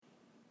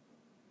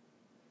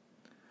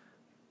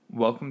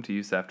Welcome to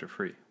Use After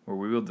Free, where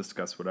we will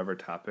discuss whatever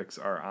topics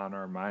are on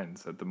our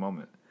minds at the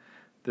moment.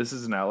 This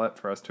is an outlet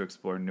for us to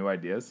explore new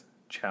ideas,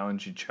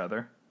 challenge each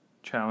other,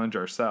 challenge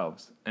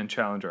ourselves, and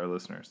challenge our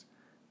listeners.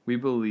 We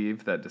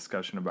believe that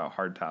discussion about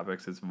hard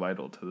topics is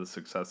vital to the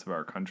success of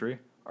our country,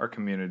 our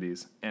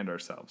communities, and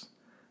ourselves.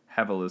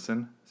 Have a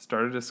listen,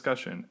 start a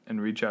discussion,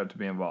 and reach out to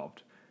be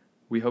involved.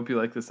 We hope you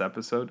like this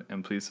episode,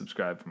 and please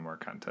subscribe for more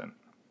content.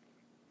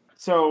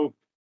 So,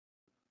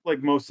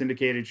 like most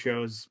syndicated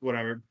shows,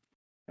 whatever,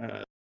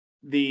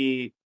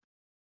 the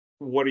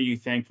 "What are you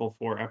thankful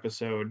for"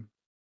 episode,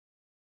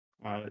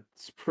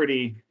 it's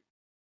pretty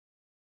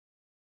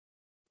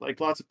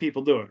like lots of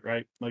people do it,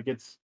 right? Like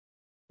it's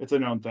a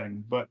known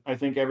thing, but I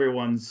think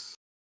everyone's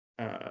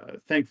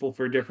thankful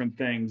for different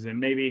things, and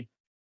maybe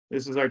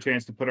this is our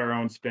chance to put our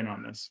own spin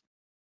on this.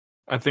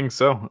 I think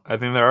so. I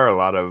think there are a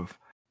lot of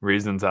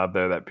reasons out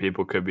there that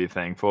people could be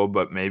thankful,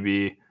 but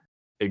maybe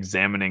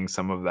examining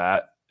some of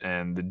that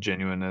and the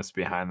genuineness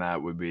behind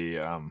that would be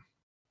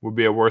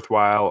a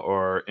worthwhile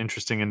or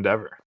interesting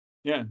endeavor.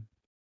 Yeah.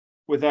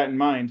 With that in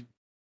mind,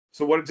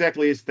 so what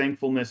exactly is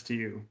thankfulness to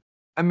you?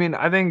 I mean,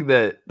 I think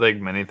that like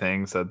many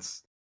things,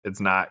 it's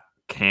not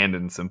canned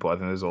and simple. I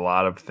think there's a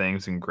lot of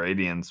things,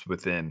 ingredients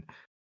within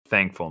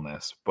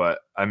thankfulness, but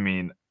I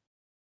mean,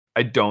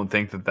 I don't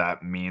think that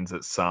that means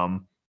that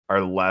some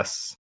are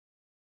less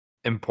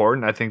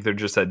important. I think they're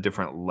just at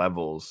different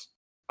levels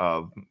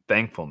of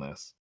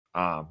thankfulness.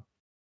 Um,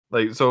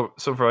 so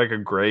for like a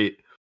great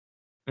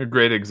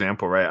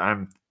example, right?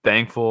 I'm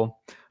thankful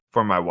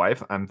for my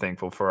wife. I'm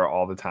thankful for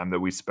all the time that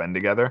we spend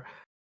together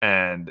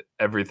and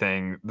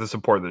everything, the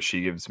support that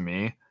she gives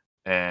me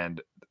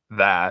and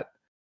that.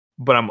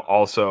 But I'm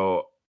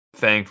also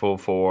thankful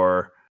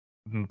for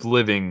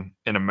living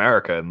in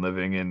America and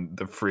living in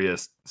the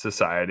freest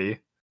society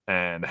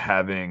and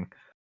having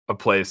a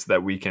place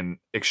that we can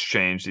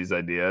exchange these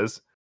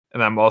ideas.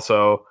 And I'm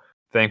also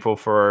thankful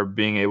for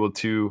being able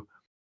to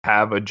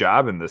have a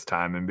job in this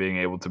time and being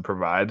able to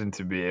provide and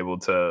to be able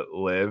to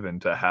live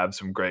and to have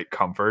some great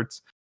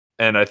comforts.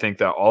 And I think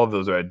that all of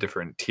those are at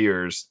different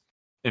tiers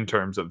in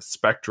terms of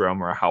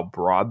spectrum or how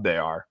broad they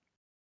are.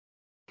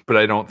 But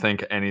I don't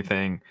think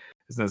anything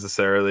is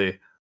necessarily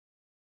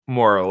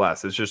more or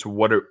less. It's just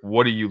what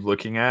are you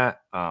looking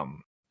at?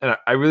 And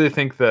I really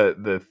think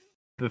that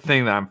the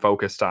thing that I'm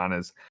focused on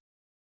is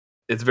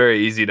it's very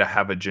easy to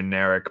have a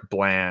generic,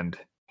 bland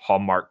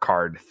Hallmark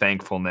card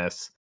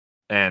thankfulness.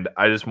 And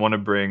I just want to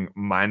bring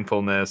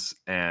mindfulness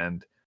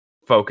and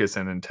focus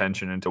and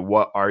intention into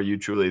what are you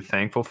truly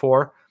thankful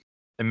for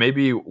and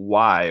maybe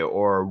why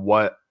or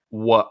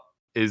what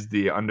is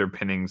the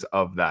underpinnings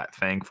of that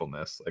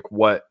thankfulness, like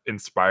what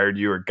inspired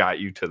you or got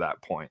you to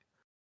that point.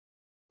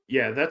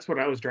 Yeah, that's what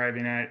I was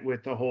driving at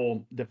with the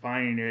whole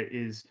defining it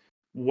is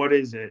what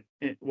is it?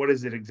 What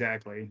is it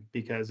exactly?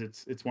 Because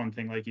it's one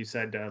thing, like you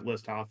said, to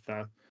list off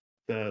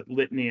the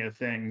litany of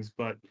things,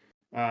 but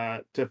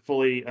to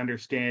fully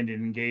understand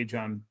and engage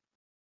on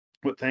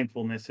what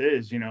thankfulness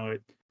is,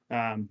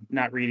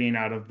 not reading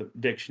out of the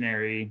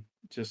dictionary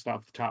just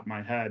off the top of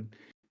my head.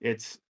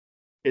 It's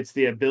it's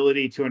the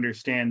ability to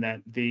understand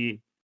that the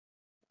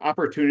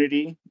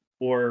opportunity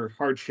or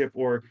hardship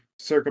or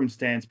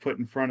circumstance put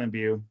in front of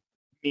you,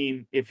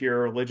 mean if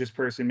you're a religious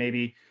person,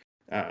 maybe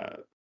uh,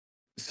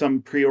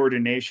 some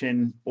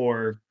preordination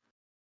or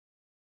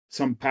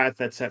some path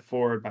that's set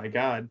forward by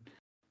God,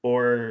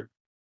 or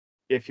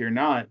if you're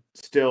not,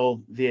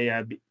 still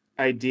the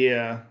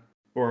idea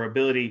or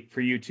ability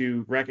for you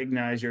to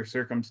recognize your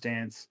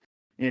circumstance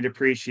and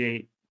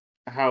appreciate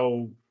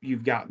how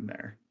you've gotten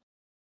there.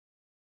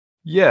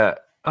 Yeah,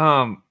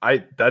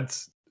 I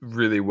that's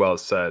really well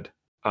said.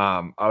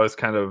 I was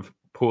kind of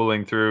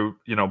pulling through,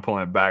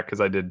 pulling it back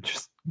because I did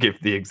just give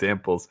the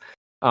examples.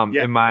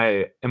 Yeah, In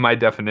my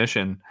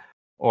definition,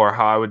 or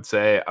how I would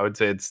say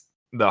it's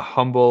the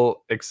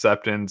humble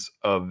acceptance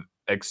of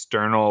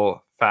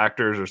external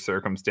factors or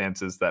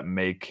circumstances that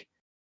make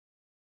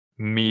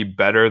me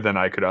better than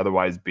I could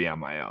otherwise be on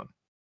my own.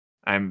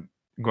 I'm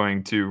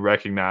going to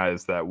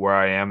recognize that where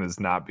I am is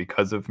not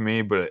because of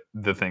me, but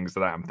the things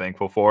that I'm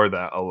thankful for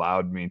that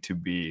allowed me to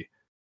be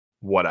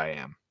what I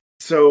am.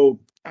 so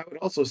I would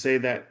also say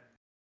that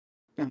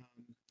um,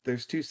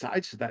 there's two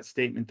sides to that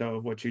statement, though,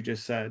 of what you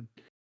just said.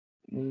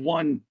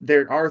 One,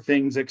 there are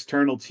things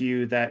external to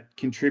you that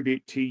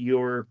contribute to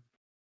you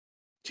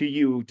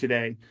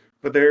today,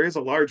 but there is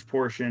a large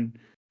portion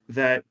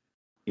that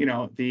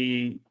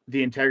the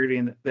integrity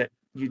and that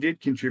you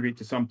did contribute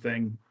to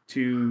something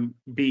to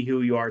be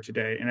who you are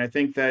today, and I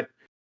think that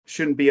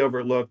shouldn't be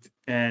overlooked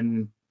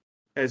and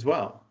as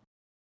well.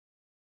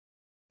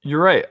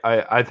 You're right.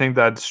 I think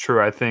that's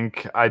true. I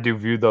think I do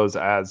view those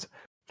as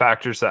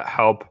factors that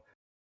help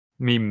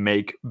me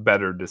make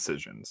better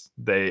decisions.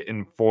 They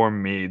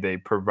inform me, they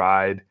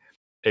provide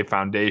a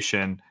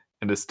foundation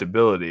and a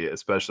stability,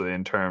 especially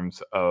in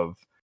terms of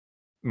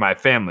my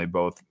family,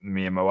 both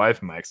me and my wife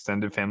and my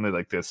extended family,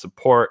 like the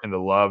support and the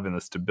love and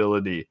the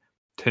stability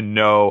to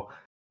know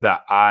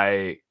that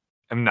I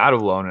am not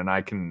alone, and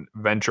I can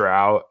venture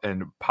out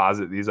and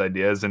posit these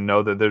ideas and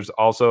know that there's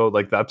also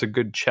like that's a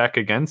good check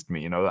against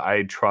me.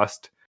 I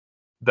trust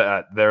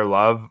that their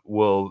love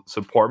will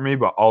support me,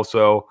 but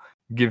also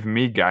give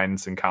me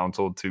guidance and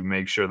counsel to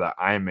make sure that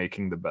I am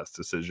making the best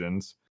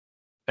decisions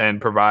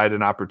and provide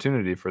an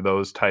opportunity for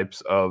those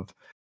types of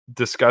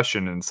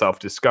discussion and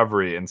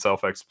self-discovery and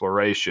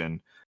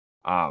self-exploration,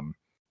 um,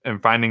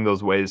 and finding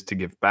those ways to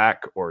give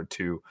back or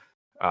to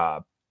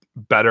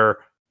better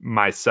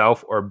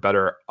myself or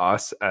better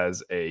us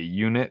as a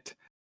unit,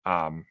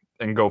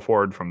 and go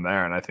forward from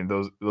there. And I think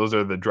those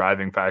are the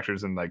driving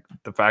factors, and like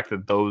the fact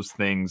that those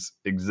things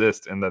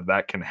exist and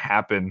that can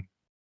happen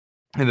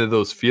and that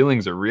those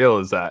feelings are real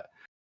is that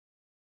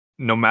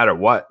no matter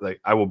what, like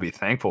I will be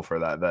thankful for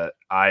that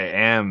I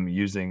am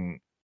using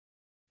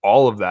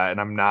all of that,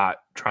 and I'm not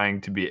trying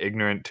to be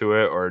ignorant to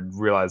it or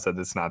realize that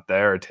it's not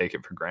there or take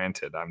it for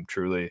granted. I'm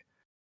truly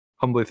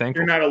humbly You're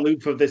thankful for not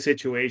aloof of the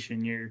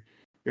situation. You're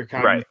that.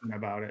 Right. cognizant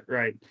about it.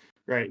 Right.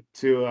 Right.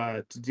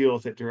 To deal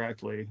with it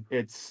directly.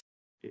 It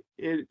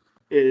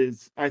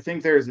is, I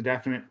think there is a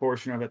definite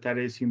portion of it that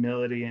is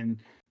humility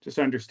and just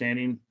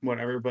understanding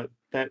whatever, but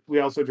that we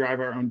also drive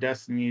our own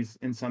destinies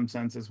in some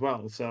sense as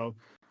well. So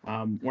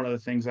one of the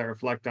things I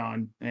reflect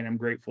on and I'm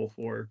grateful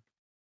for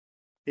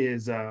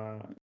is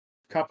a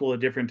couple of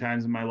different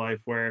times in my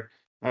life where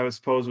I was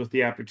posed with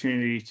the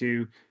opportunity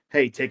to,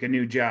 hey, take a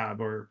new job,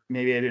 or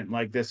maybe I didn't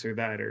like this or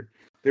that, or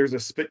there's a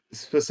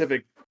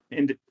specific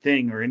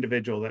thing or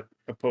individual that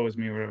opposed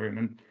me or whatever. And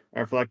then I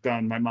reflect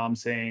on my mom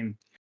saying,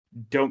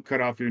 don't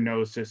cut off your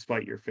nose to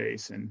spite your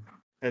face. And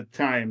at the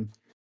time,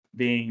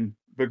 being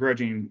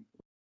begrudging,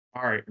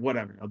 all right,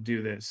 whatever, I'll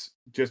do this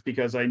just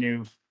because I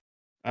knew,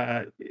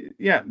 uh,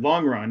 yeah,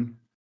 long run,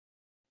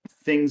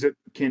 things that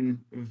can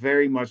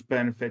very much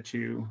benefit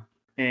you,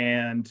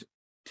 and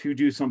to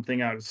do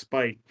something out of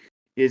spite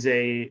is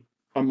a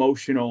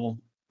emotional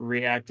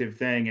reactive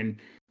thing, and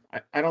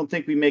I don't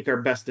think we make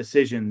our best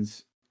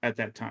decisions at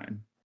that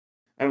time.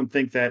 I don't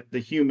think that the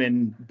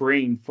human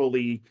brain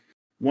fully,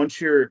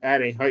 once you're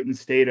at a heightened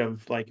state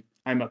of like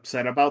I'm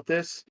upset about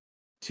this,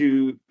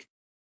 to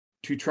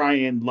try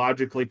and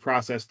logically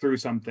process through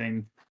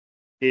something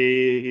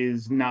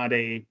is not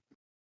a,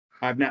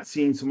 I've not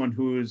seen someone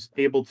who's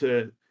able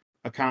to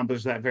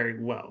accomplish that very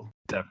well.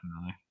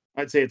 Definitely.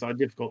 I'd say it's a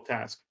difficult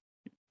task.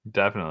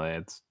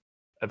 Definitely.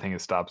 I think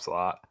it stops a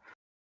lot.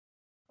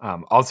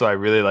 Also, I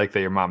really like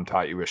that your mom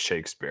taught you with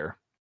Shakespeare.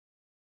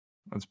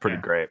 That's pretty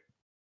Yeah. great.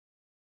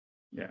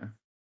 Yeah.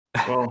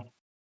 Well,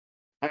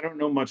 I don't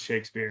know much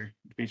Shakespeare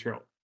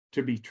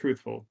to be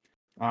truthful.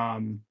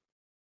 Um,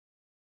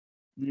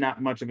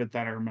 Not much of it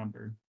that I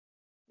remember.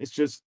 It's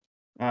just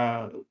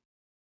uh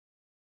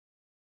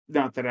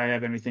not that I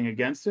have anything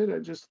against it. I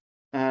just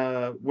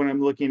when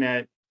I'm looking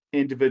at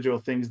individual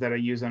things that I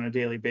use on a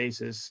daily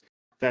basis,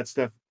 that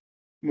stuff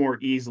more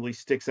easily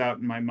sticks out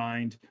in my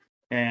mind,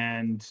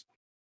 and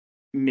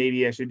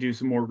maybe I should do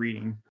some more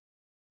reading.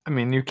 I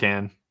mean, you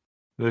can.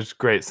 There's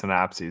great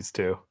synopses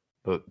too.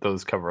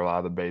 Those cover a lot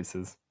of the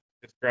bases.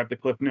 Just grab the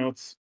cliff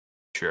notes.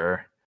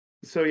 Sure.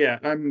 So yeah,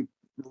 I'm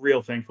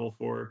real thankful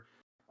for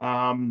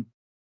um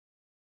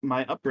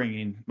my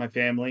upbringing, my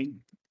family,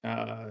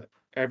 uh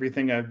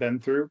everything I've been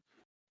through,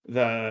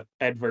 the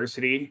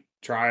adversity,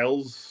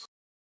 trials,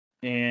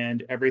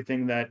 and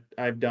everything that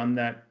I've done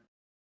that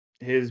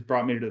has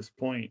brought me to this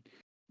point.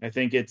 I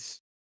think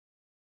it's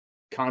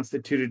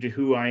constituted to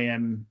who I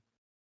am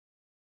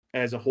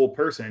as a whole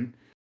person,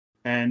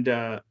 and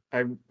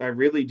I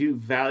really do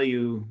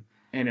value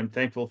and am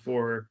thankful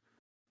for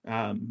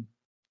um,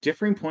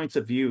 differing points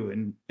of view,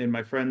 and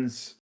my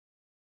friends,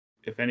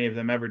 if any of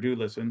them ever do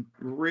listen,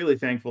 really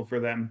thankful for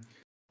them,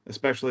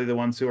 especially the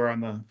ones who are on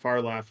the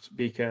far left,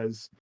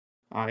 because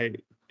I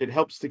it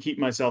helps to keep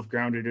myself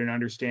grounded and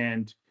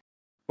understand,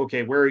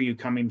 okay, where are you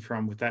coming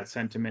from with that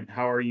sentiment?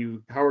 How are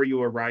you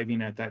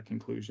arriving at that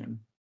conclusion?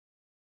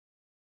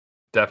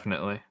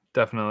 Definitely.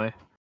 Definitely.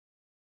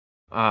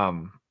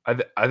 I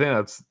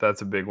think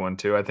that's a big one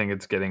too. I think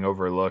it's getting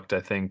overlooked.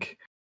 I think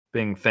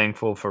being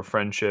thankful for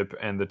friendship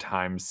and the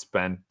time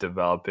spent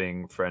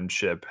developing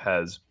friendship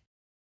has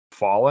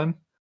fallen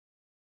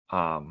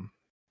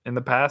in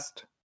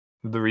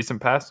the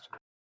recent past.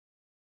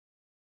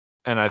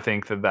 And I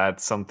think that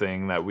that's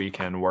something that we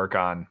can work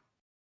on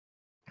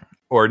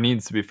or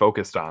needs to be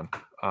focused on,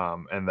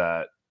 and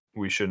that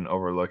we shouldn't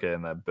overlook it,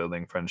 and that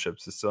building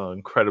friendships is still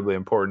incredibly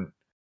important.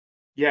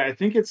 Yeah, I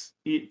think it's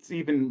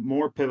even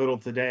more pivotal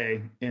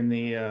today in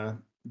the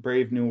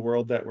brave new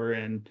world that we're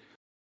in.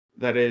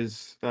 That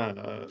is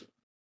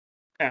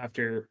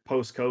after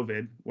post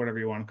COVID, whatever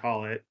you want to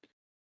call it.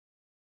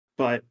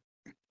 But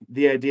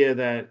the idea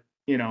that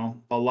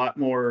a lot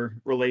more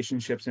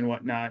relationships and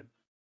whatnot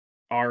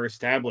are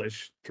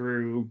established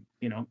through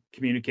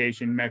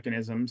communication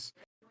mechanisms,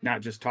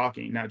 not just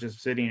talking, not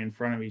just sitting in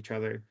front of each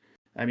other.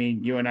 I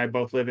mean, you and I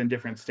both live in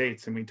different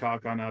states, and we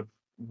talk on a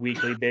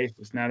weekly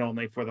basis, not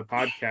only for the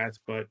podcast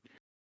but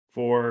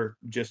for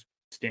just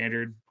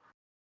standard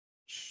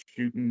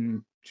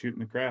shooting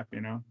the crap.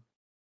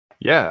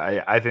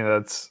 Yeah, I think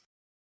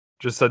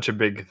just such a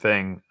big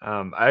thing.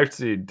 I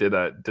actually did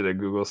a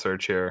Google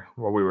search here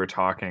while we were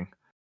talking,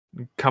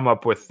 come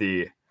up with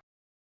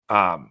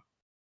um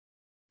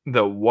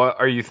the what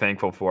are you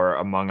thankful for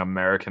among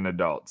American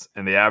adults,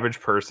 and the average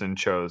person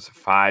chose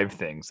 5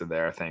 things that they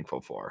are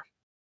thankful for.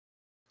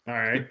 All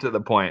right. To the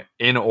point,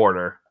 in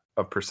order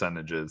of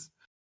percentages,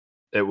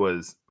 it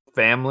was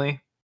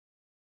family,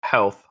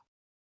 health,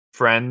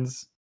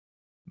 friends,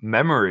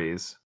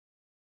 memories.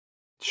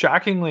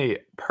 Shockingly,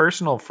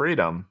 personal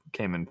freedom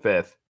came in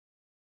 5th.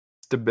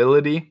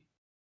 Stability,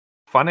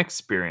 fun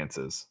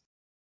experiences,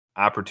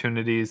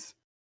 opportunities,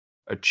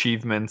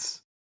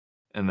 achievements,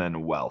 and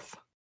then wealth.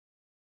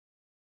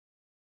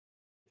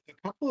 A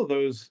couple of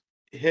those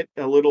hit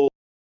a little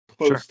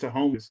Sure. close to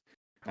home.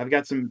 I've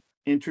got some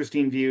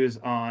interesting views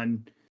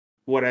on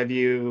what I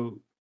view.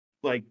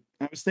 Like,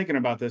 I was thinking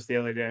about this the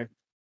other day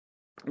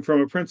from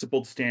a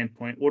principled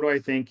standpoint. What do I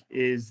think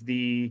is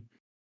the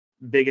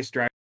biggest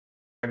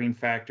driving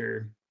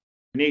factor?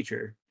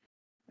 Nature.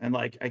 And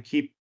like, I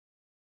keep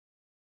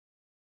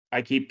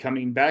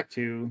coming back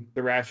to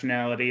the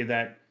rationality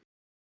that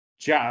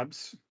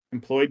jobs,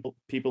 employed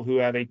people who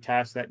have a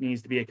task that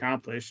needs to be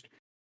accomplished,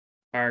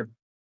 are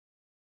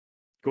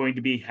going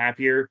to be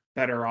happier,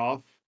 better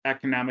off,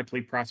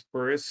 economically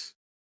prosperous,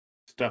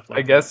 stuff I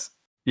like that. guess,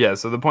 yeah,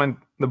 so the point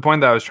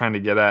that I was trying to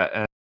get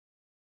at,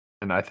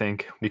 and I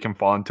think we can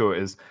fall into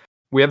it, is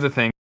we have the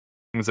things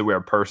that we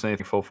are personally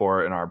thankful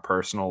for in our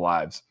personal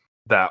lives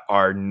that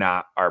are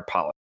not our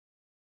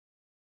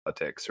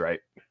politics,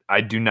 right?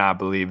 I do not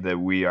believe that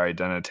we are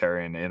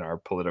identitarian in our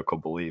political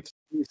beliefs.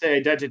 When you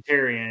say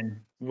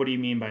vegetarian, what do you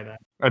mean by that?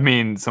 I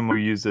mean, someone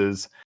who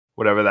uses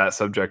whatever that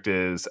subject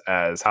is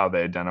as how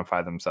they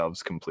identify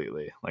themselves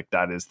completely. Like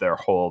that is their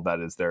whole,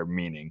 that is their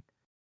meaning.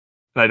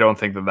 And I don't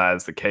think that that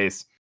is the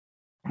case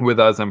with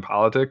us in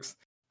politics.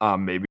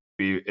 Maybe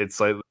it's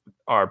like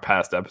our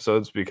past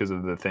episodes because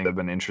of the things that have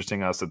been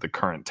interesting us at the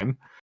current time.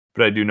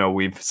 But I do know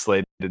we've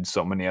slated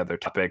so many other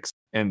topics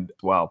and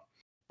well.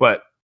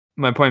 But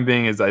my point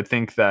being is I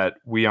think that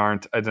we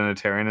aren't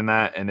identitarian in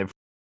that. And if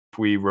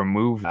we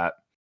remove that,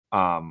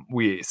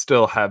 we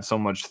still have so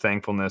much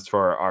thankfulness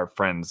for our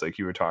friends, like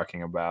you were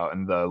talking about,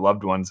 and the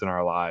loved ones in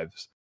our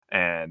lives,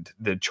 and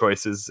the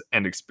choices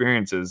and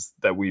experiences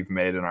that we've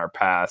made in our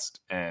past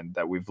and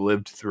that we've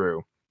lived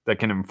through that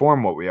can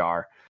inform what we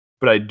are.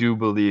 But I do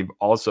believe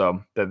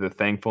also that the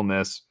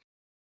thankfulness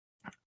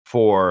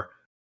for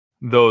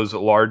those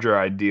larger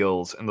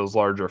ideals and those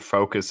larger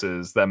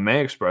focuses that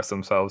may express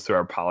themselves through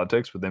our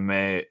politics, but they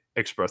may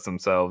express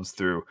themselves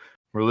through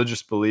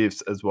religious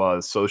beliefs as well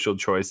as social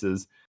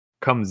choices,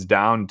 comes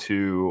down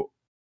to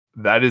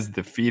that is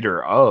the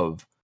feeder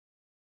of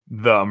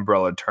the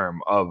umbrella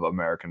term of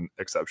American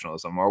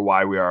exceptionalism, or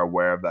why we are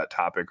aware of that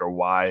topic, or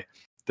why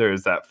there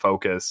is that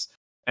focus,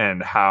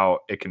 and how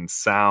it can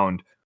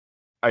sound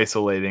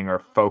isolating or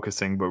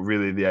focusing, but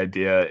really the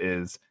idea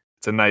is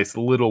it's a nice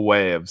little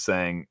way of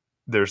saying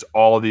there's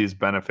all these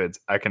benefits,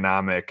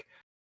 economic,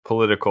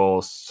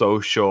 political,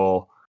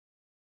 social,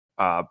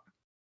 uh,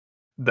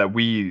 that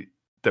we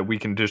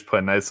can just put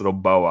a nice little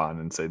bow on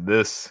and say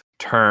this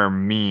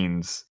term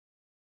means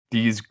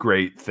these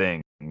great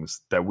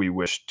things that we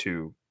wish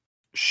to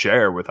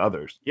share with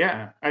others.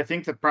 Yeah, I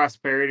think the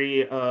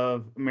prosperity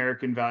of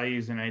American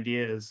values and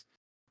ideas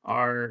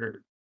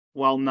are,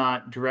 while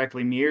not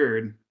directly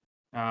mirrored,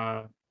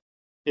 uh,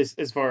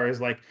 as far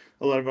as like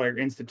a lot of our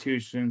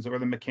institutions or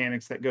the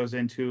mechanics that goes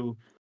into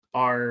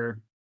our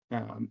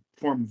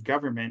form of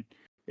government,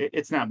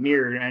 it's not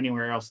mirrored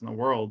anywhere else in the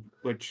world,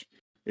 which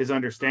is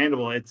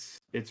understandable. It's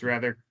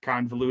rather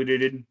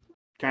convoluted and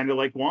kind of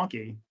like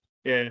wonky,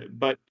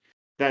 but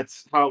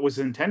that's how it was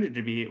intended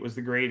to be. It was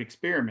the great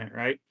experiment,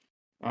 right?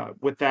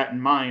 With that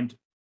in mind,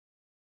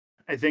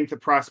 I think the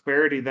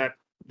prosperity that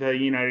the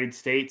United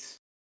States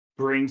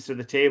brings to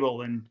the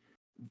table, and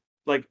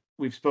like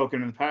we've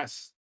spoken in the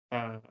past,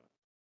 uh,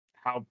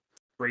 how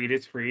great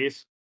it's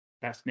freest,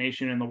 best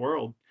nation in the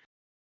world.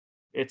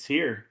 It's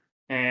here.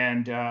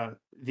 And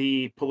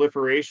the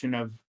proliferation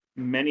of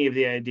many of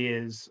the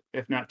ideas,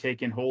 if not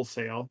taken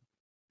wholesale,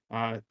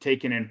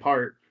 taken in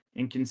part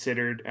and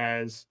considered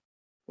as,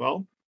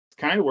 well, it's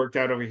kind of worked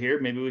out over here.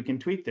 Maybe we can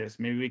tweak this.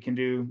 Maybe we can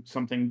do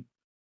something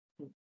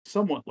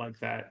somewhat like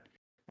that.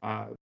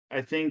 Uh,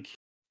 I think,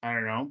 I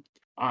don't know.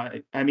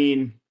 I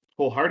mean,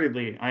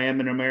 wholeheartedly, I am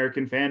an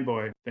American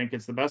fanboy. Think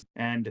it's the best.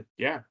 And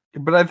yeah,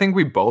 But I think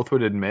we both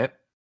would admit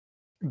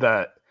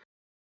that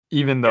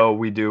even yeah, though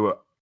we do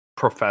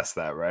profess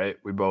that, right?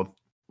 We both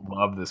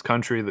love this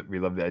country, that we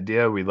love the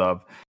idea, we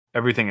love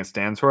everything it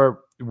stands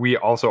for. We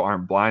also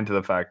aren't blind to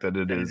the fact that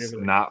it is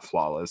definitively. not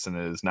flawless and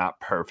it is not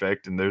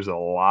perfect. And there's a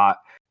lot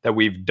that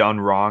we've done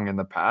wrong in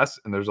the past.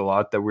 And there's a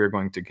lot that we're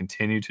going to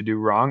continue to do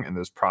wrong. And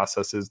there's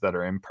processes that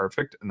are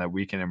imperfect and that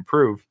we can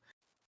improve.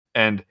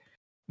 And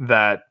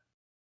that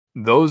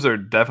those are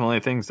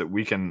definitely things that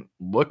we can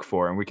look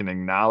for and we can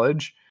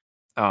acknowledge.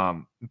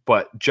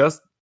 But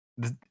just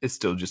it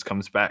still just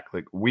comes back.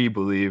 Like we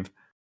believe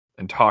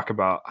and talk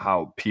about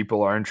how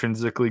people are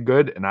intrinsically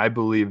good, and I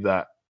believe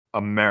that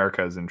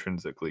America is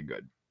intrinsically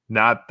good.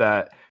 Not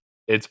that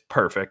it's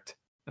perfect.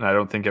 And I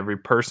don't think every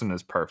person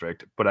is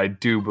perfect, but I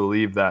do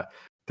believe that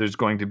there's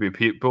going to be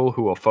people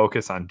who will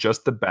focus on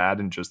just the bad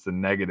and just the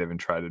negative and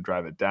try to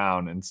drive it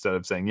down instead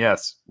of saying,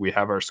 yes, we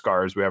have our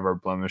scars, we have our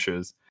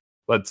blemishes.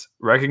 Let's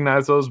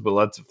recognize those, but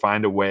let's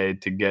find a way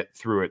to get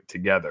through it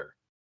together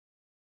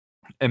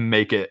and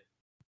make it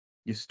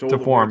You stole to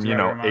the form, words a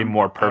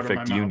more out of my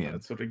perfect mouth. union.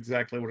 That's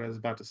exactly what I was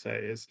about to say.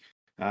 Is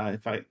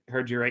if I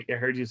heard you right, I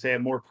heard you say a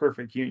more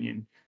perfect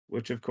union,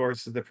 which of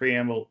course is the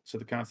preamble to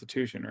the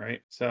Constitution,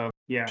 right? So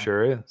yeah,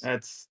 Sure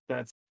is.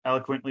 that's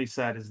eloquently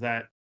said. Is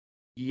that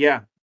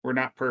yeah, we're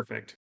not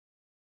perfect,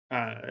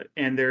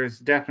 and there's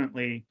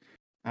definitely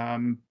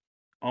um,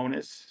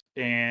 onus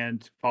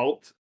and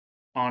fault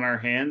on our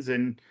hands,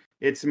 and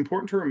it's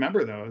important to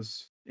remember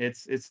those.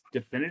 It's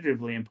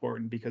definitively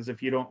important because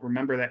if you don't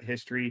remember that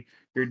history,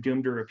 you're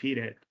doomed to repeat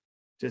it.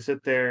 To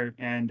sit there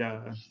and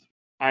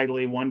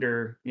idly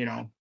wonder,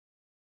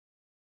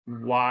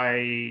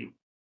 why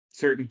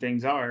certain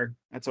things are.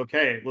 That's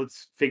okay.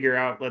 Let's figure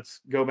out.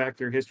 Let's go back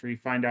through history,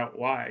 find out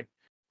why.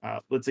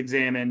 Let's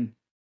examine,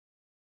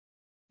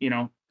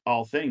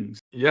 all things.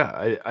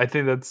 Yeah, I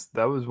think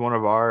that was one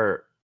of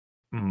our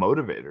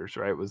motivators,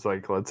 right? Was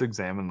like, let's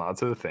examine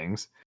lots of the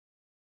things.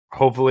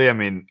 Hopefully, I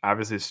mean,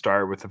 obviously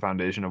start with the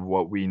foundation of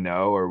what we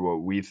know or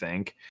what we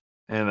think.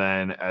 And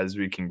then as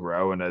we can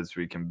grow and as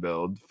we can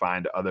build,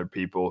 find other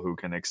people who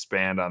can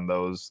expand on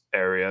those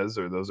areas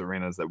or those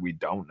arenas that we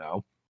don't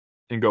know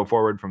and go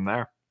forward from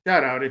there.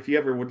 Shout out if you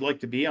ever would like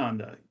to be on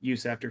the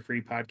Use After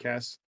Free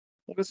podcast,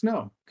 let us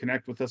know.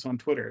 Connect with us on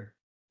Twitter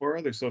or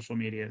other social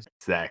medias.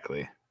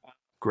 Exactly.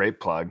 Great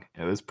plug.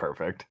 It was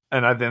perfect.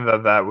 And I think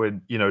that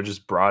would,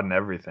 just broaden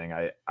everything.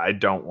 I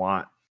don't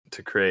want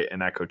to create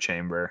an echo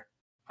chamber.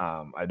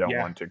 I don't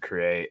Yeah. want to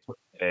create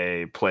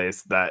a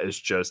place that is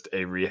just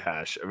a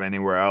rehash of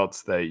anywhere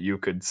else that you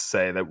could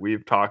say that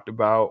we've talked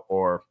about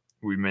or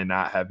we may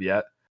not have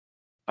yet.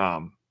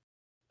 I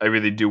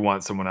really do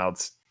want someone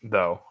else,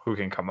 though, who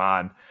can come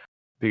on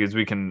because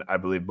we can, I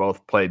believe,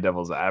 both play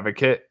devil's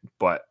advocate,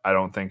 but I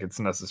don't think it's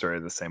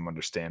necessarily the same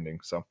understanding.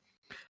 So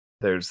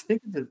there's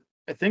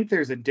I think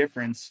there's a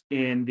difference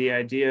in the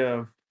idea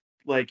of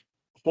like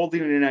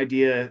holding an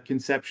idea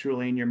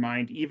conceptually in your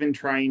mind, even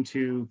trying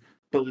to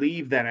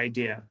believe that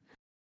idea,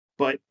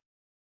 but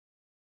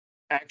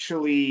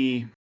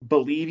actually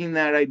believing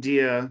that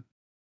idea,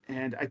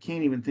 and I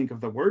can't even think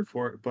of the word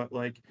for it, but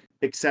like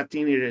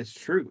accepting it as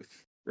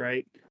truth,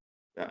 right?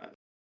 Uh,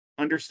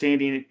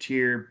 Understanding it to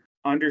your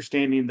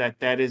understanding that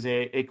that is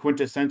a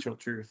quintessential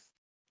truth.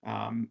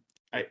 Um,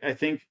 I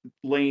think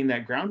laying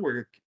that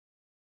groundwork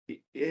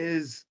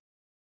is,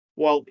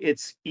 well,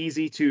 it's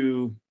easy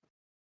to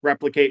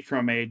replicate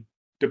from a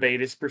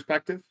debatist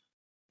perspective,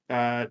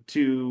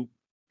 to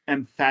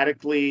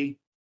emphatically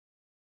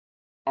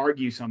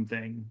argue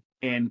something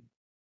and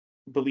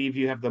believe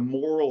you have the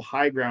moral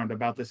high ground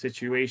about the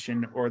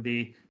situation or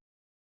the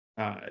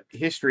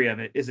history of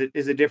it is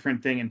a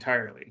different thing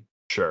entirely.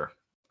 Sure.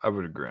 I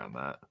would agree on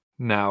that.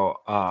 Now,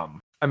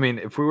 I mean,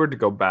 if we were to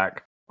go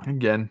back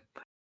again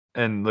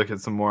and look at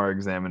some more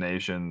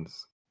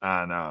examinations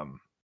on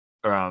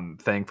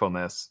around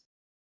thankfulness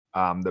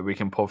that we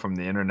can pull from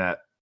the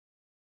internet,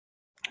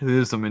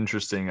 there's some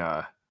interesting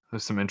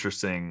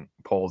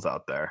polls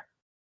out there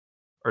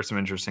or some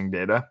interesting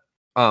data.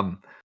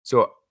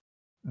 So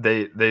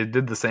they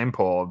did the same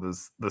poll,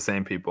 the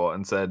same people,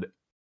 and said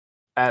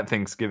at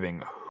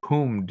Thanksgiving,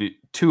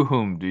 to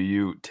whom do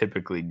you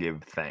typically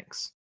give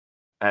thanks?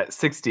 At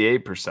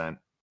 68%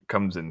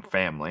 comes in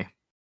family.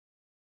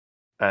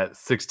 At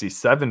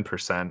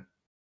 67%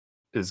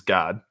 is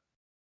God.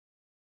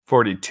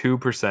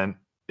 42%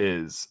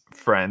 is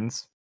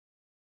friends.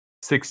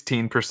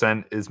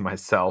 16% is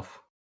myself.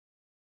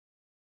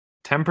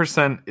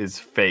 10% is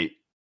fate,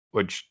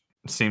 which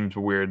seems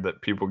weird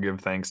that people give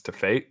thanks to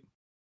fate.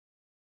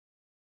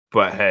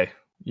 But hey,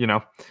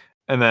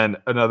 And then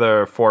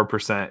another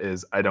 4%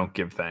 is I don't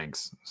give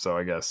thanks. So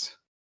I guess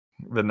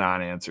the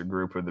non-answer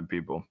group of the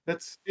people.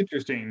 That's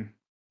interesting.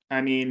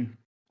 I mean,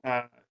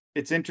 uh,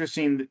 it's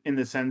interesting in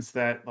the sense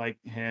that, like,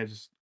 hey,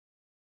 just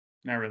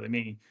not really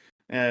me.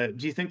 Do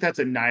you think that's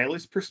a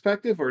nihilist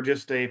perspective or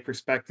just a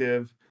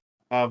perspective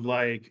of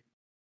like,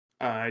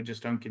 I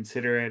just don't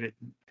consider it.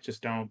 I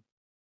just don't.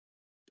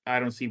 I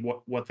don't see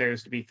what there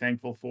is to be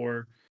thankful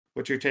for.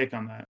 What's your take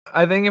on that?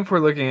 I think if we're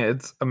looking at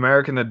it's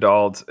American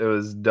adults, it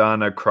was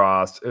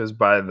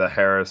by the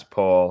Harris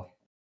poll.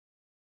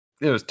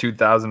 It was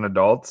 2,000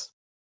 adults.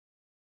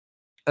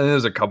 And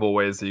there's a couple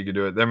ways that you could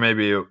do it. There may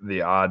be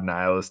the odd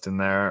nihilist in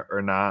there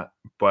or not,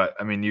 but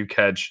I mean, you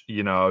catch,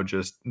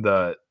 just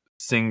the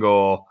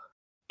single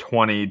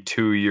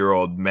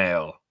 22-year-old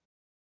male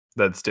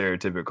that's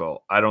stereotypical.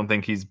 I don't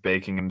think he's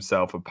baking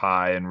himself a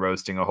pie and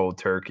roasting a whole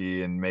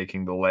turkey and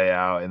making the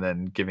layout and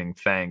then giving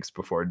thanks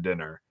before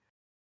dinner.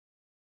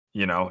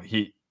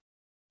 He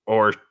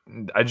or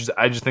I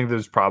just think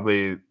there's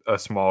probably a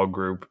small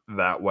group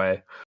that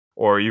way,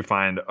 or you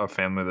find a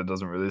family that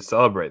doesn't really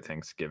celebrate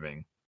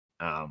Thanksgiving.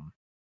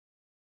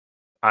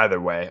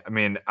 Either way, I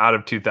mean, out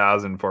of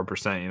 2,000,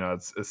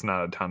 4%, it's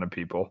not a ton of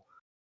people.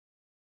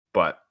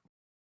 but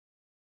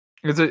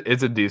it's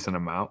a decent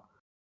amount.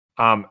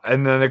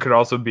 And then it could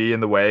also be in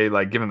the way,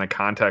 like given the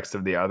context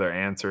of the other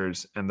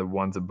answers and the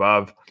ones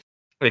above,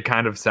 it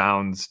kind of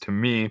sounds to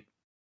me,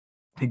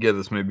 again,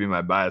 this may be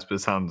my bias, but it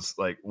sounds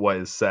like what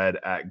is said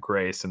at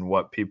Grace and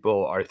what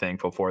people are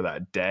thankful for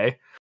that day.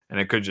 And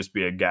it could just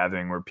be a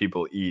gathering where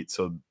people eat.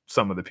 So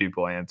some of the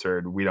people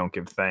answered, we don't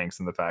give thanks,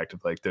 and the fact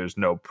of like there's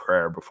no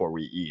prayer before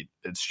we eat.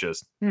 It's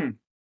just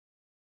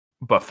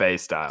buffet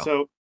style.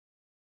 So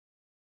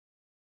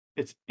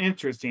it's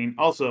interesting.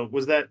 Also,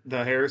 was that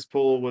the Harris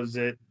poll? Was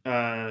it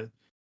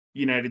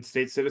United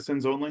States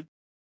citizens only?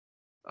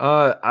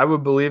 I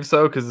would believe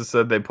so because it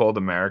said they polled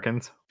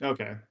Americans.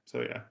 Okay,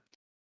 so yeah.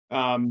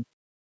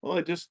 Well,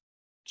 I just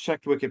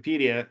checked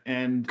Wikipedia,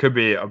 and Could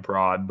be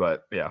abroad,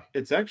 but yeah.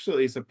 it's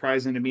actually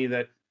surprising to me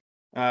that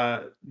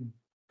uh,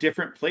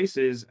 different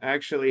places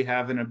actually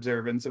have an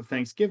observance of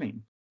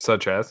Thanksgiving.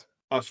 Such as?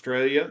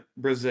 Australia,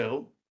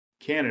 Brazil,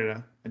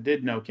 Canada. I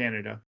did know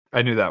Canada.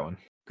 I knew that one.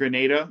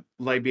 Grenada,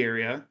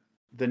 Liberia,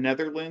 the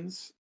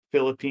Netherlands,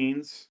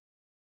 Philippines,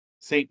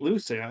 St.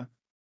 Lucia,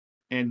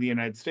 and the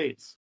United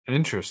States.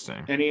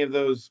 Interesting. Any of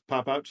those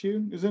pop out to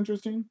you as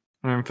interesting?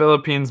 I mean,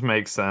 Philippines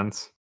makes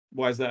sense.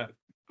 Why is that?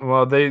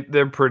 Well,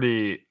 they're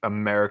pretty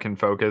American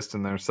focused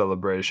in their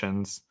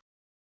celebrations,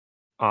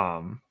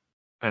 and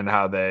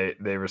how they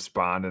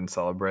respond and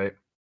celebrate.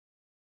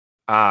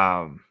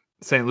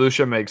 St.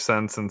 Lucia makes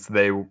sense since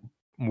they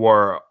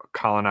were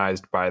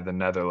colonized by the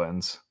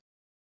Netherlands.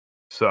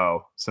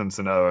 So since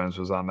the Netherlands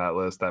was on that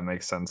list, that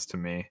makes sense to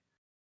me.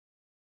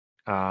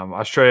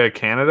 Australia,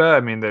 Canada. I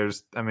mean,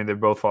 they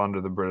both fall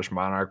under the British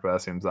monarch, but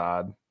that seems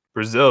odd.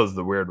 Brazil is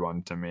the weird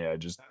one to me.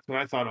 That's what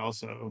I thought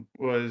also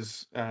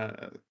was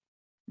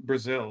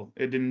Brazil.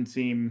 It didn't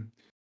seem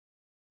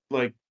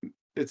like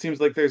it seems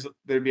like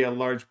there'd be a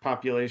large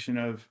population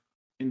of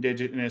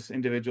indigenous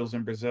individuals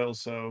in Brazil,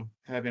 so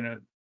having a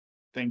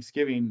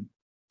Thanksgiving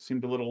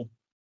seemed a little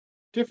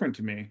different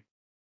to me.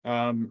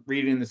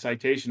 Reading the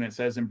citation, it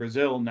says in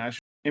Brazil,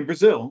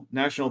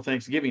 National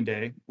Thanksgiving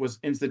Day was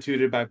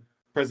instituted by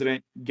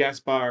President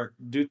Gaspar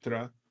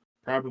Dutra,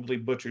 probably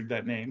butchered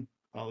that name,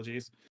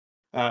 apologies,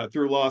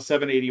 through Law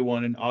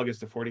 781 in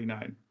August of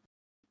 49.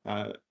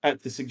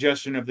 At the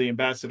suggestion of the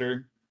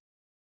ambassador,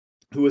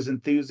 who was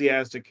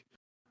enthusiastic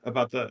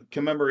about the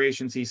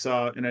commemorations he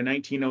saw in a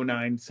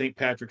 1909 St.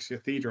 Patrick's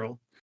Cathedral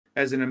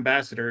as an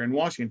ambassador in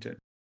Washington.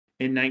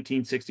 In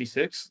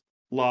 1966,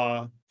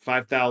 Law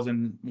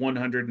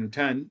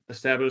 5110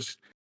 established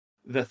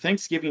the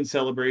Thanksgiving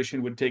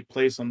celebration would take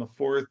place on the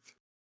fourth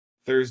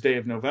Thursday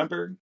of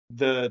November.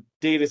 The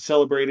date is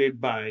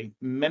celebrated by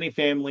many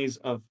families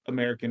of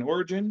American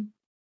origin,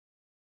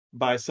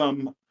 by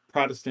some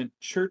Protestant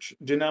church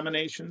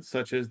denominations,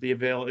 such as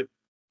the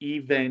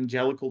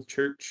Evangelical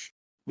Church,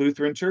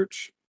 Lutheran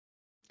Church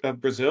of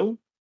Brazil,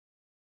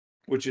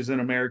 which is an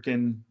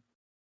American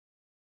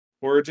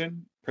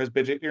origin.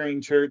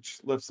 Presbyterian Church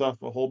lifts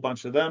off a whole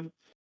bunch of them.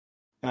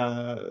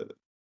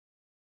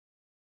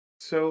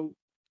 So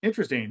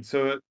interesting.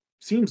 So it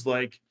seems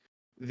like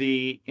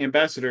the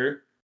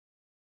ambassador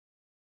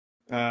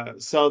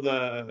saw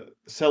the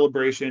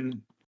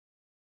celebration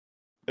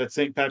at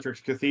St.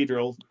 Patrick's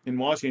Cathedral in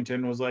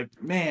Washington, was like,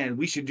 man,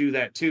 we should do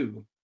that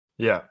too.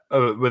 Yeah,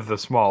 with a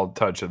small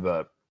touch of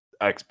the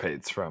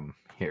expats from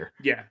here.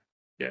 Yeah.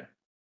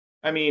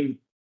 I mean,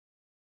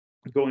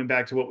 going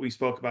back to what we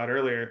spoke about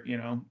earlier,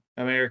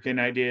 American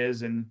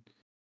ideas and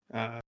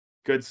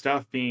good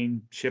stuff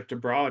being shipped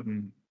abroad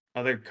and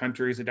other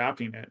countries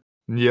adopting it.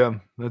 Yeah,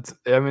 it's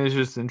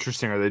just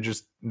interesting. Or they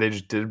just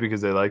did it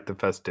because they like the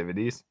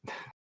festivities.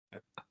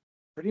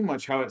 Pretty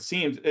much how it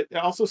seems. It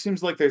also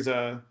seems like there's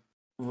a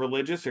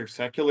religious or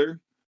secular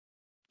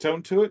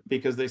tone to it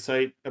because they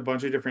cite a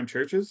bunch of different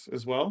churches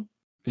as well.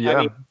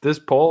 Yeah, this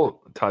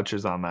poll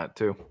touches on that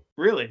too.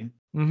 Really?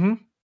 Mm-hmm.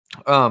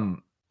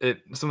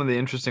 Some of the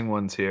interesting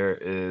ones here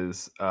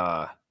is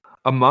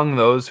among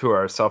those who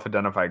are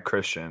self-identified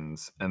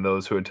Christians and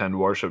those who attend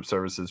worship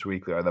services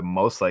weekly are the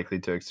most likely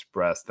to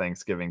express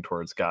thanksgiving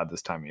towards God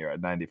this time of year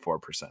at 94%,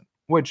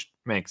 which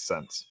makes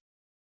sense.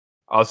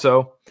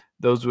 Also,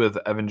 those with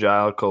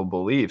evangelical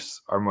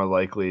beliefs are more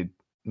likely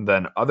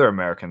than other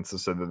Americans to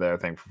say that they are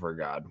thankful for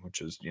God,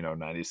 which is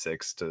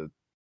 96 to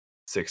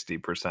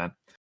 60%.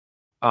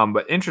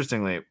 But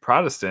interestingly,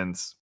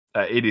 Protestants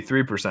at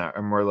 83%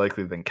 are more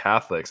likely than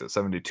Catholics at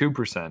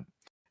 72%,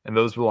 and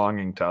those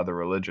belonging to other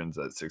religions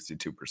at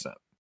 62%.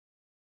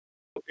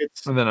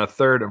 And then a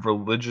third of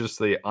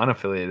religiously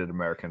unaffiliated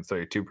Americans,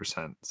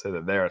 32%, say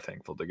that they are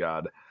thankful to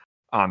God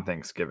on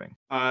Thanksgiving.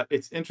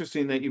 It's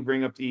interesting that you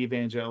bring up the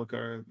evangelical,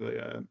 or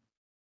the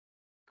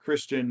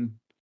Christianity,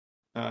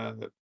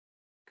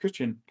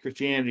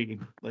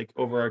 like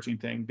overarching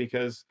thing,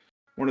 because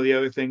one of the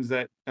other things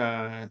that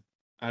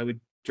I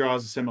would draw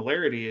as a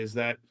similarity is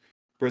that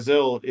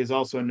Brazil is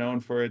also known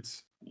for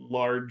its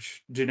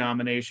large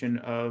denomination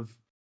of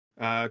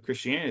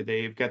Christianity.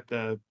 They've got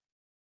the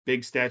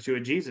big statue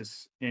of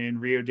Jesus in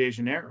Rio de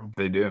Janeiro.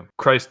 They do.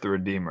 Christ the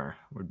Redeemer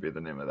would be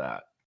the name of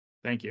that.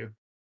 Thank you.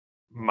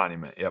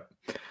 Monument. Yep.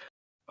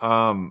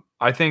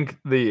 I think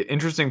the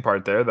interesting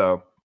part there,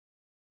 though,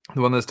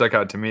 the one that stuck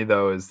out to me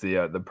though is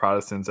the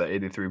Protestants at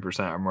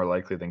 83% are more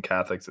likely than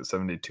Catholics at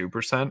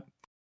 72%.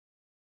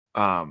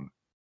 Um,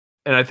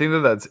 and I think that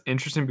that's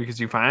interesting because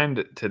you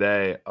find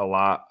today a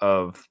lot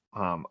of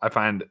I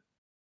find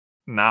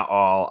not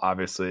all,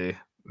 obviously,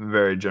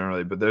 very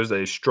generally, but there's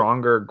a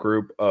stronger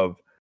group of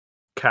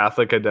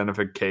Catholic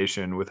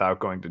identification without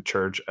going to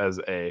church as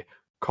a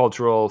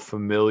cultural,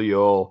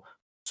 familial,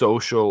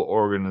 social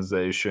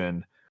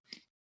organization,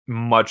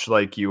 much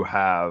like you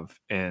have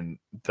in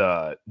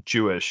the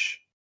Jewish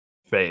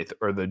faith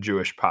or the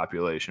Jewish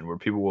population, where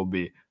people will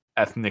be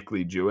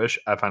ethnically Jewish.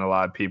 I find a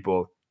lot of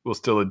people will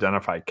still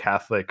identify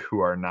Catholic who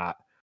are not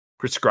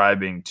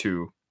prescribing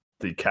to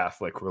the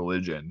Catholic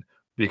religion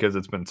because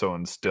it's been so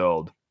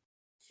instilled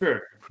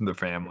Sure. from the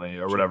family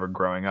or Sure. whatever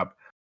growing up.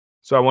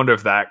 So I wonder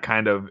if that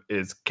kind of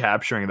is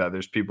capturing that.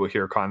 There's people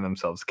here calling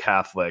themselves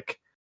Catholic,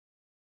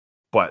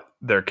 but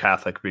they're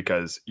Catholic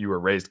because you were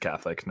raised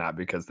Catholic, not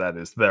because that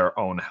is their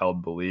own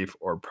held belief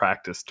or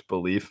practiced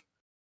belief.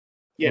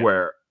 Yeah.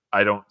 Where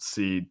I don't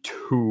see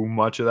too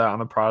much of that on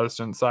the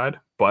Protestant side.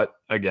 But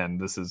again,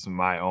 this is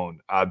my own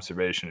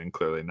observation and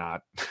clearly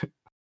not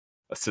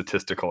a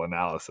statistical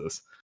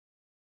analysis.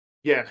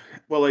 Yeah.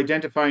 Well,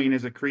 identifying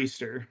as a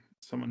creaster,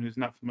 someone who's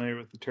not familiar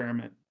with the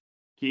term,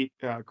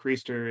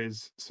 creaster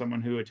is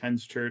someone who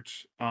attends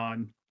church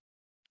on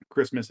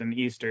Christmas and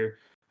Easter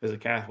as a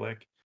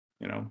Catholic,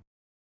 you know,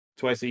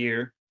 twice a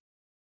year.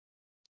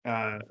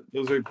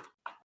 Those are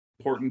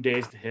important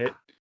days to hit.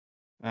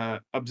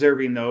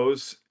 Observing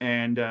those,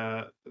 and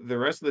the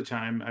rest of the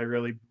time, I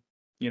really,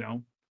 you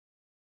know,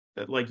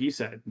 like you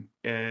said,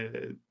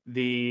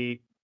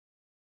 the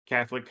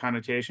Catholic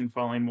connotation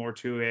falling more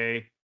to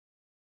a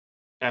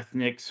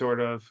ethnic sort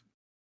of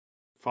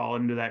fall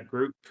into that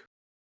group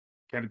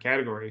kind of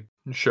category.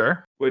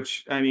 Sure.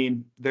 Which, I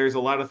mean, there's a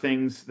lot of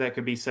things that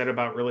could be said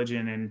about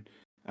religion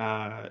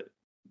and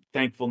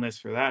thankfulness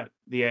for that.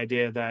 The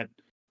idea that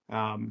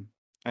I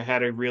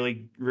had a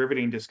really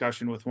riveting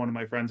discussion with one of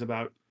my friends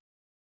about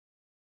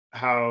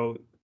how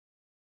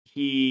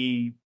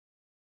he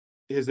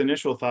his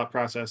initial thought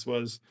process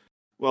was,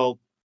 well,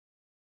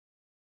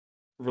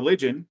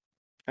 religion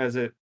as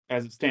it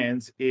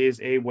stands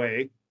is a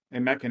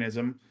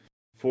mechanism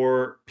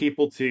for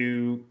people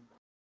to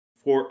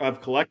for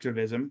of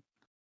collectivism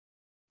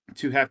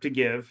to have to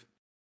give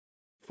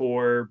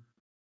for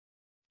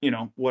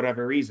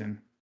whatever reason.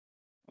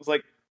 I was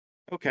like,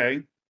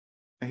 okay,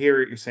 I hear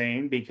what you're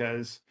saying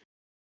because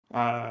you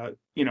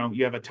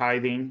have a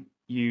tithing,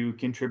 you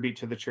contribute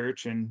to the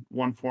church in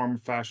one form,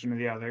 fashion, or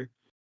the other,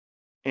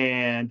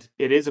 and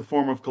it is a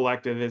form of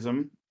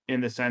collectivism in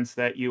the sense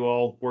that you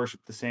all worship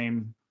the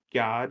same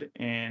God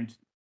and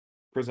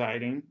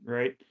presiding,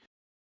 right?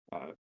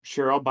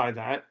 Sure, I'll buy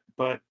that,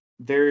 but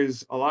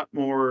there's a lot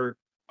more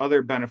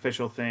other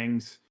beneficial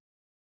things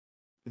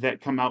that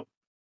come out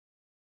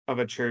of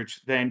a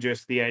church than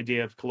just the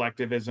idea of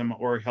collectivism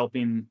or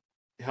helping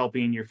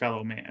your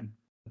fellow man.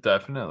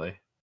 Definitely.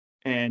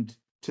 And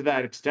to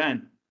that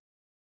extent,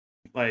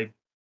 like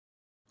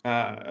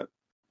uh,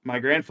 my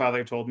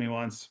grandfather told me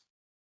once,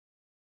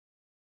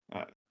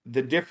 uh,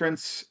 the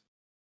difference.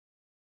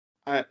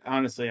 I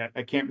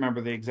can't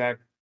remember the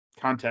exact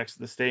context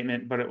of the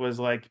statement, but it was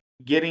like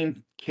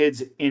getting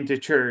kids into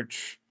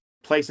church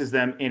places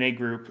them in a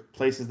group,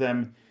 places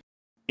them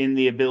in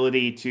the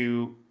ability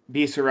to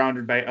be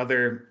surrounded by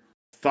other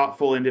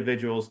thoughtful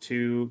individuals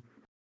to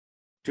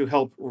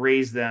help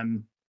raise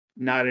them,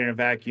 not in a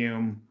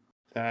vacuum.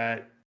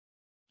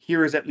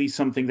 Here is at least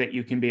something that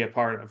you can be a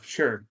part of.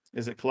 Sure,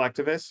 is it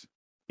collectivist?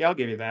 Yeah, I'll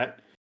give you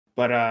that.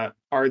 But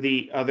are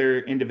the other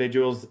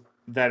individuals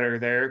that are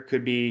there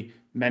could be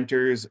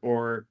mentors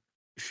or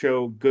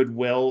show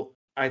goodwill?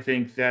 I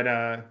think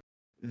that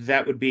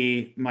that would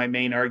be my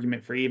main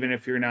argument for, even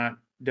if you're not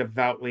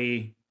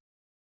devoutly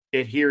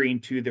adhering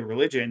to the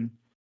religion,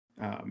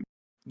 um,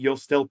 you'll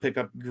still pick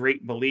up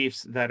great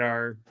beliefs that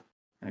are,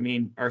 I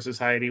mean, our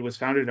society was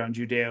founded on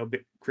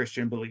Judeo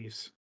Christian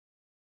beliefs.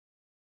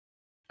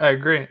 I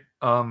agree.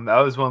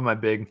 That was one of my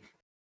big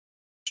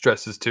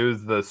stresses too,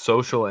 is the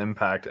social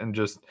impact, and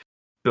just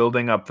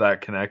building up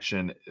that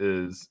connection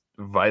is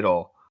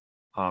vital.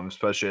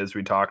 Especially as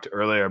we talked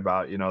earlier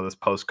about, this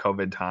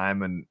post-COVID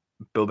time and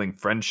building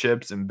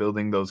friendships and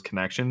building those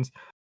connections.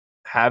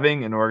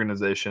 Having an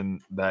organization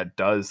that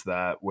does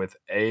that with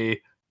a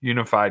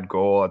unified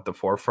goal at the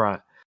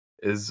forefront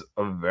is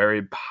a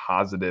very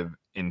positive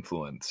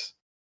influence.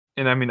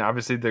 And I mean,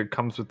 obviously, there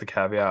comes with the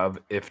caveat of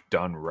if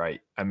done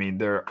right. I mean,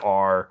 there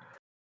are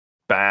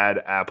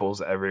bad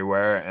apples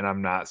everywhere, and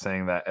I'm not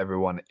saying that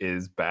everyone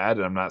is bad,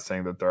 and I'm not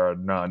saying that there are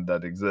none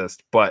that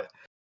exist, but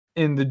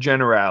in the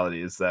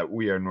generalities that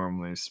we are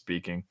normally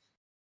speaking,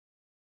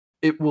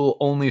 it will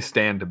only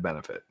stand to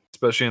benefit,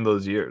 especially in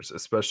those years,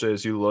 especially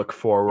as you look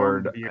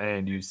forward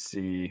and you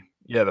see,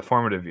 the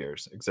formative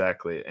years,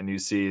 exactly. And you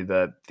see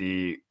that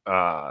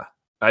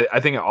I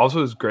think it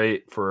also is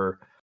great for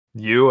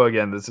you.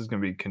 Again, this is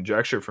going to be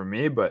conjecture for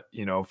me, but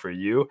for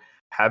you,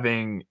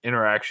 having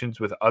interactions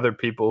with other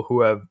people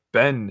who have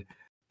been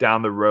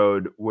down the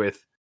road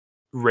with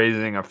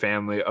raising a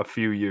family a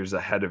few years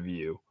ahead of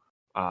you,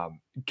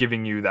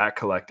 giving you that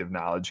collective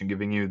knowledge and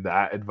giving you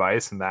that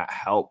advice and that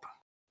help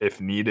if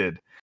needed,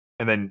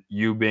 and then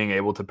you being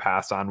able to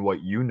pass on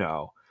what you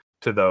know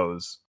to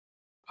those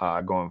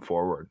going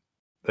forward.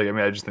 Like, I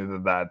mean, I just think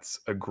that that's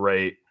a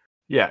great,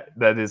 yeah,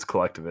 that is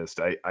collectivist.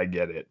 I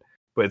get it,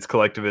 but it's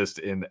collectivist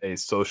in a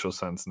social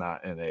sense,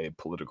 not in a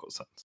political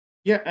sense.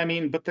 Yeah, I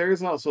mean, but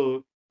there's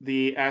also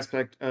the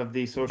aspect of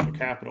the social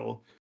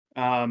capital.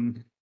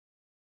 Um,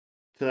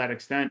 to that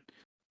extent,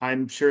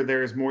 I'm sure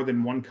there's more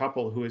than one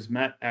couple who has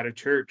met at a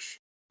church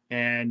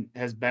and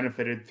has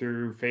benefited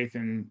through faith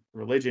and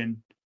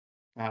religion.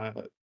 Uh,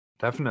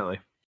 Definitely.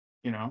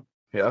 you know,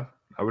 Yeah,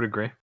 I would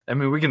agree. I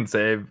mean, we can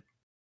save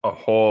a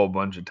whole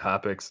bunch of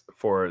topics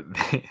for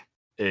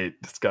a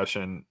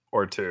discussion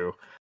or two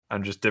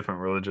on just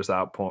different religious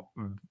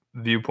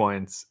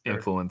viewpoints, sure.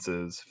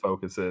 influences,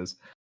 focuses.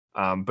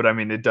 But I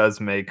mean, it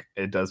does make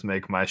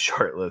my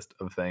short list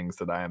of things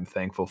that I am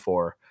thankful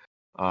for,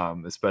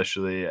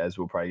 especially as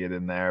we'll probably get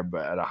in there.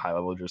 But at a high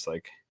level, just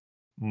like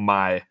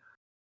my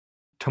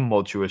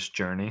tumultuous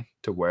journey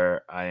to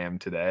where I am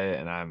today,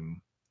 and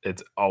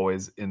it's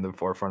always in the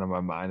forefront of my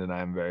mind, and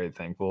I am very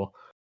thankful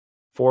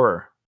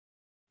for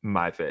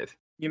my faith.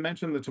 You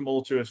mentioned the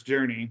tumultuous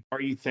journey.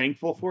 Are you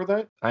thankful for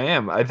that? I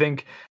am. I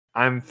think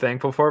I'm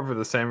thankful for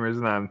the same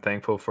reason I'm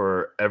thankful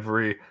for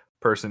every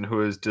person who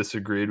has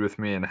disagreed with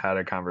me and had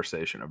a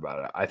conversation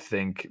about it. I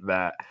think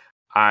that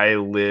I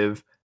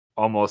live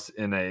almost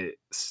in a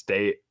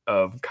state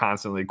of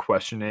constantly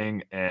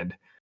questioning and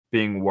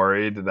being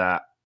worried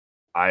that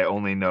I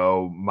only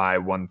know my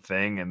one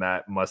thing and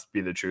that must be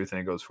the truth and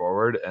it goes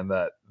forward, and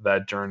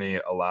that journey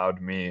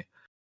allowed me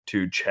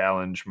to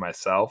challenge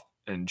myself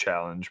and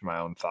challenge my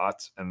own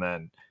thoughts and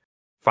then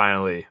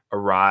finally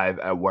arrive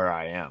at where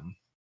I am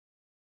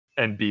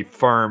and be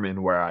firm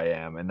in where I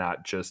am and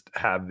not just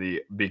have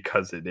the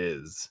because it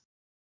is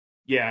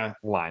Yeah,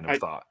 line of I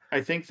thought. I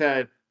think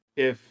that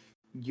if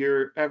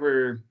you're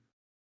ever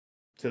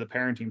to the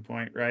parenting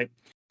point, right?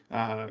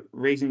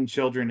 Raising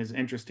children is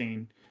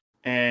interesting,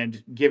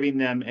 and giving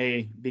them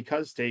a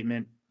because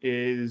statement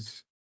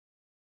is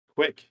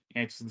quick.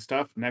 Answer the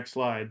stuff. Next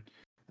slide.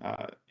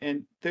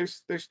 And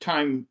there's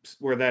times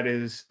where that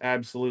is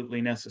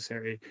absolutely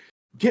necessary.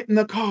 Get in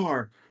the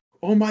car.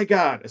 Oh my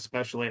God!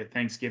 Especially at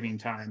Thanksgiving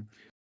time.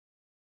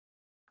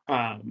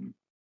 Um,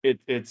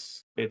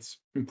 it's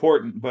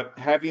important, but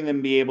having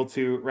them be able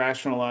to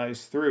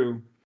rationalize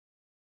through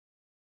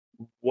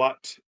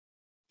what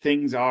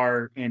things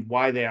are and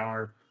why they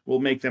are will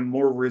make them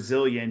more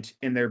resilient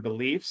in their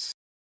beliefs,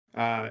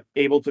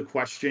 able to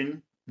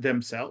question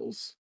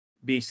themselves,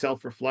 be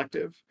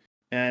self-reflective,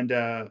 and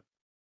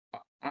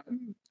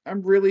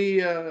I'm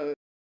really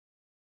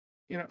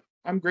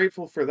I'm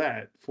grateful for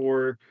that,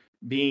 for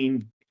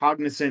being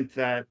cognizant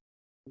that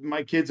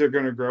my kids are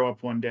going to grow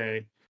up one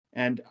day,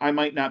 and I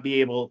might not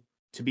be able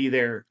to be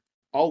there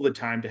all the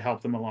time to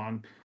help them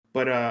along,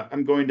 but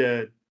I'm going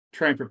to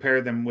try and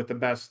prepare them with the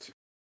best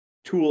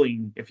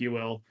tooling, if you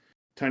will,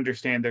 to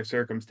understand their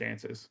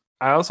circumstances.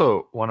 I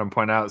also want to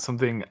point out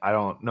something I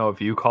don't know if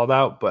you called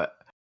out, but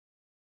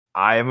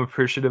I am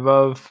appreciative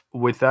of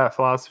with that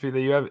philosophy that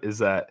you have is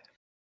that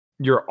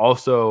you're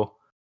also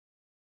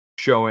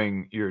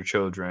showing your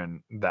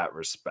children that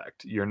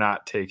respect. You're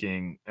not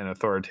taking an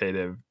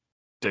authoritative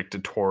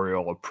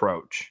dictatorial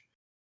approach.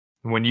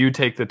 When you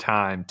take the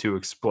time to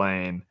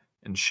explain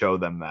and show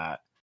them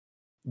that,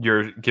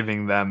 you're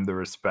giving them the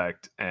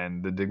respect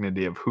and the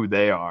dignity of who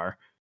they are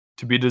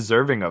to be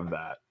deserving of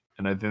that.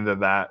 And I think that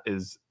that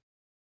is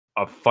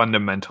a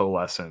fundamental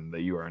lesson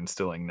that you are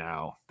instilling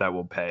now that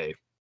will pay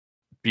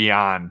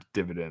beyond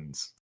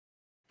dividends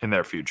in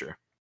their future.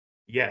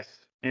 Yes,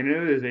 and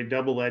it is a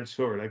double-edged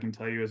sword, I can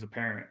tell you as a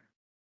parent.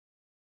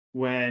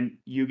 When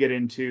you get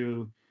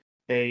into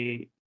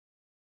a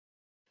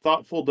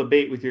thoughtful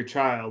debate with your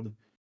child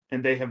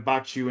and they have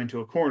boxed you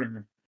into a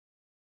corner,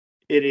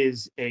 it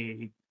is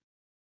a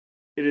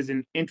it is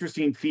an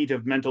interesting feat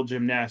of mental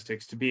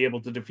gymnastics to be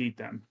able to defeat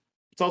them.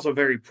 It's also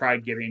very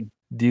pride giving.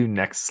 Do you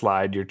next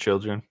slide your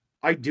children?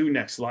 I do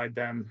next slide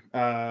them,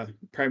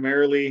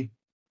 primarily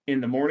in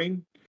the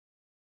morning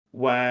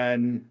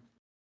when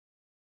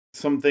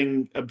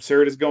something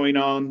absurd is going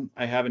on.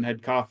 I haven't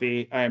had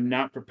coffee. I am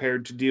not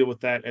prepared to deal with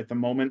that at the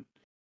moment.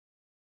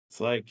 It's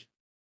like,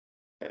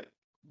 uh,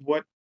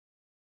 what?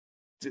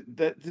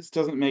 That this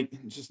doesn't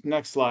make. Just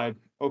next slide.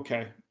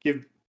 Okay,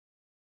 give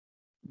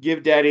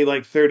Daddy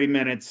like 30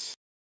 minutes.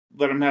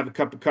 Let him have a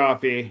cup of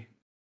coffee.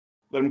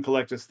 Let him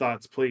collect his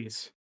thoughts,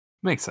 please.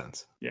 Makes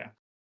sense. Yeah.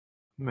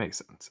 Makes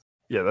sense.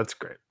 Yeah, that's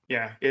great.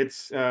 Yeah,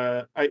 it's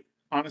I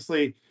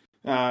honestly,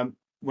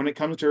 when it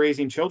comes to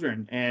raising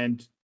children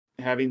and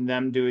having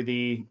them do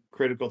the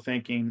critical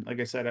thinking, like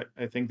I said,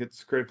 I think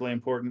that's critically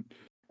important.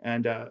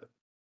 And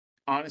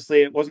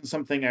honestly, it wasn't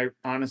something I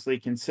honestly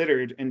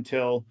considered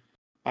until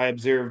I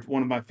observed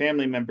one of my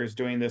family members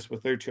doing this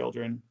with their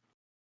children.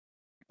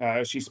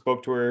 She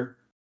spoke to her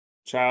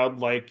child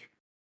like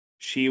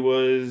she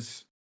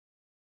was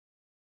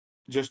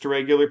just a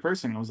regular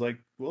person. I was like,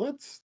 well,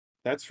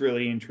 that's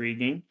really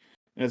intriguing.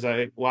 As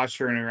I watched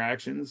her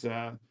interactions,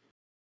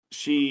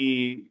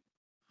 she,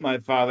 my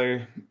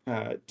father,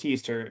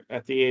 teased her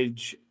at the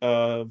age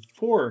of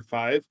 4 or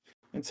 5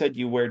 and said,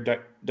 "You wear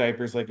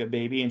diapers like a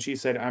baby," and she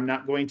said, "I'm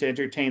not going to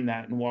entertain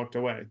that," and walked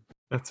away.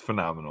 That's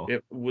phenomenal.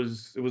 It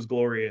was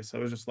glorious. I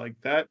was just like,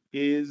 that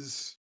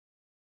is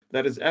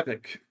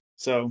epic.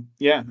 So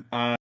yeah,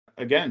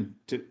 again,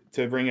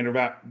 to bring it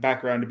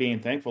back around to being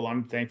thankful,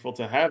 I'm thankful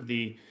to have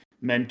the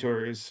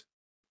mentors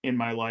in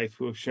my life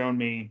who have shown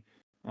me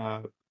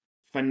uh,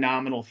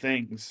 phenomenal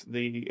things.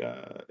 The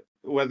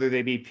whether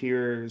they be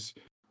peers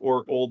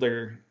or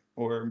older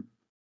or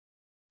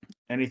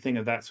anything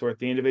of that sort,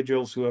 the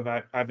individuals who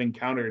I've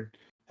encountered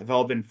have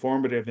all been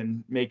formative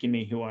in making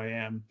me who I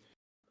am.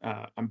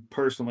 I'm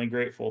personally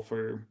grateful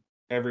for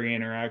every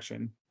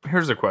interaction.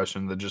 Here's a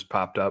question that just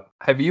popped up.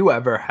 Have you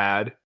ever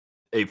had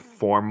a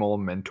formal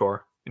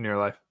mentor in your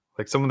life?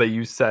 Like someone that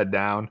you sat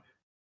down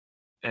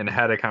and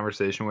had a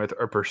conversation with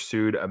or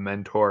pursued a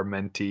mentor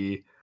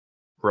mentee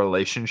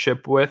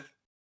relationship with?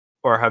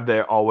 Or have they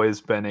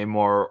always been a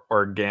more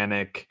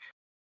organic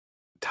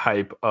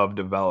type of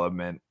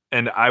development?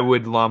 And I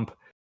would lump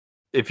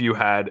if you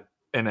had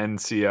an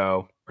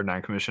NCO or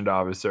non-commissioned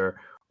officer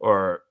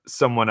or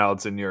someone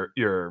else in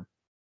your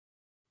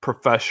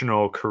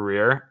professional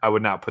career, I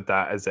would not put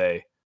that as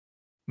a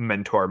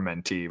mentor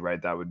mentee,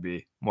 right? That would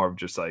be more of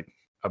just like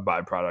a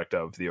byproduct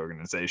of the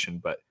organization.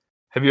 But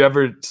have you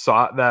ever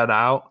sought that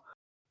out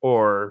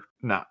or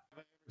not?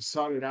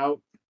 Sought it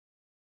out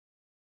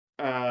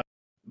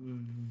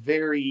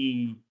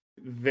very,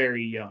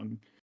 very young.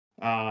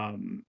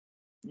 Um,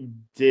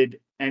 did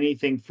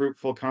anything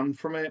fruitful come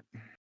from it?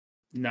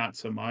 Not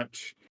so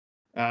much.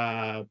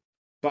 Uh,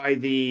 by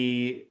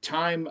the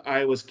time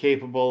I was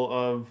capable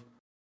of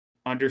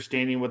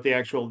understanding what the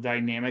actual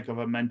dynamic of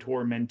a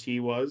mentor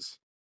mentee was,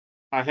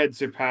 I had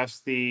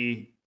surpassed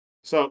the.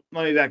 So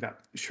let me back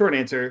up. Short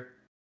answer,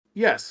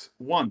 yes,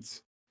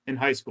 once in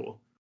high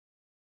school.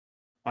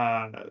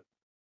 Uh,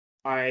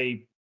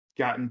 I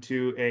got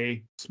into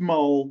a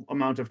small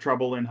amount of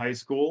trouble in high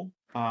school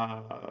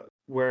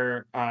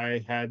where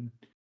I had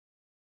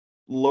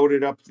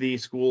loaded up the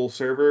school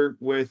server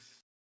with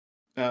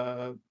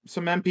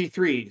some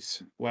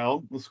MP3s.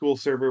 Well, the school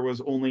server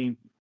was only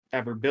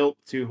ever built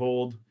to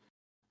hold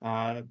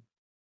uh,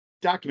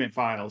 document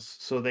files.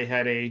 So they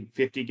had a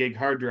 50 gig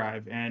hard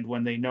drive. And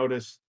when they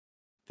noticed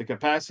the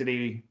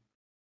capacity,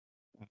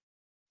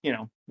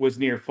 was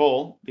near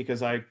full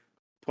because I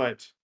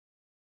put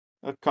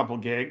a couple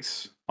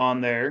gigs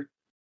on there,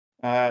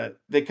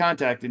 they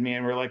contacted me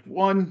and were like,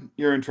 one,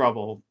 you're in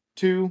trouble.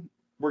 Two,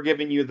 we're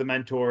giving you the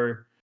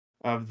mentor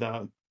of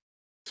the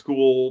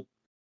school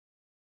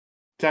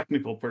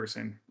technical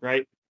person,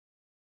 right?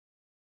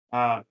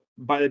 By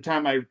the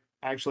time I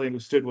actually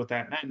understood what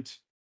that meant,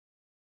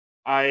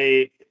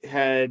 I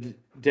had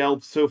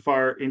delved so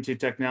far into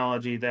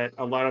technology that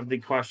a lot of the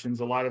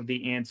questions, a lot of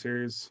the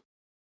answers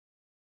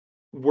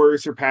were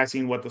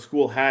surpassing what the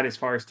school had as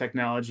far as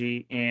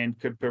technology and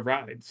could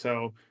provide.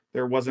 So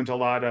there wasn't a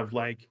lot of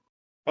like,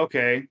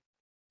 okay,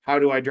 how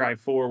do I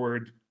drive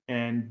forward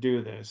and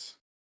do this?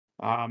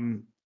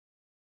 Um,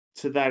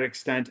 to that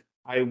extent,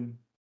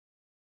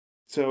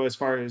 so as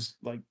far as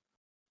like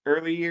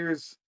early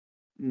years,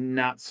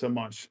 not so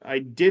much. I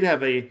did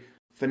have a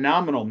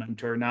phenomenal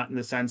mentor, not in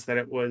the sense that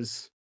it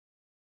was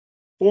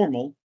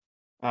formal,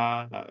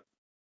 uh,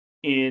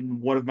 in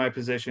one of my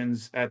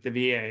positions at the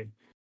VA.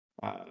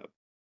 Uh,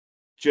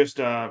 just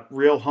a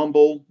real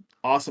humble,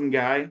 awesome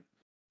guy.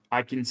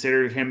 I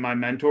considered him my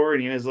mentor,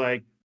 and he was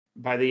like,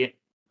 by the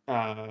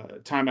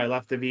time I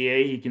left the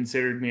VA, he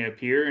considered me a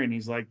peer, and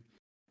he's like,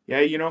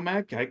 "Yeah,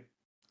 Mac, I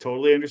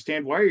totally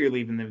understand why you're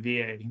leaving the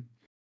VA.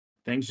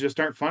 Things just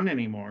aren't fun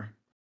anymore.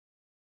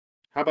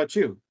 How about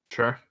you?"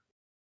 Sure.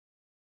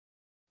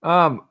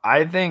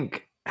 I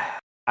think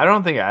I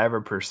don't think I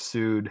ever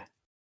pursued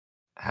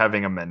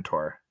having a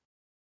mentor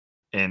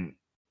in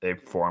a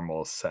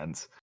formal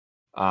sense.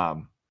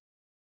 Um,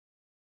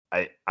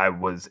 I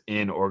was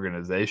in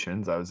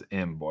organizations. I was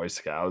in Boy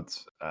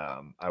Scouts.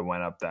 I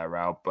went up that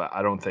route, but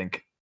I don't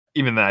think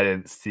even that I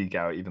didn't seek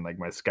out even like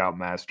my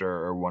Scoutmaster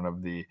or one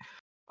of the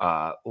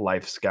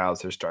Life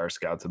Scouts or Star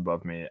Scouts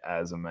above me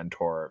as a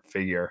mentor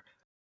figure.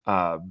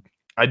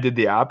 I did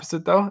the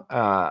opposite though.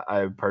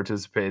 I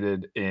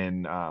participated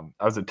in. I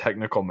was a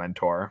technical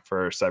mentor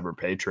for Cyber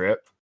Patriot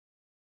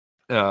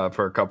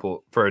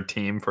for a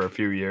team for a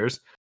few years,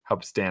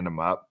 helped stand them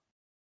up.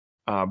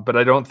 But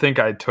I don't think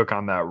I took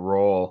on that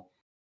role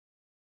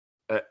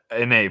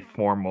in a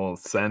formal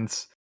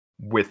sense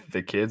with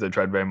the kids. I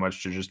tried very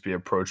much to just be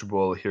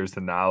approachable. Here's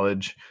the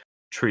knowledge,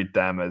 treat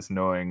them as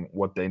knowing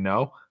what they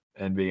know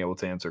and being able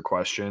to answer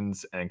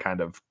questions and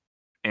kind of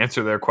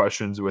answer their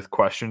questions with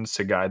questions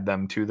to guide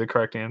them to the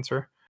correct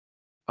answer.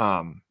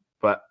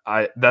 But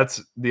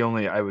that's the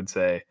only I would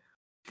say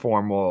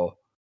formal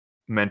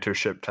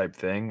mentorship type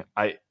thing.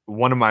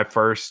 One of my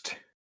first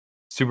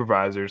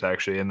supervisors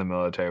actually in the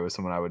military was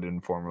someone I would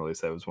informally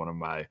say was one of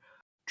my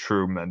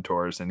true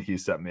mentors, and he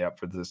set me up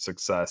for the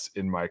success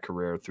in my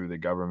career through the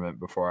government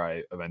before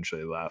I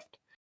eventually left.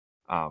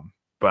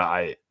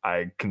 But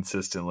I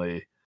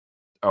consistently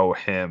owe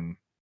him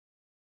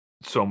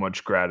so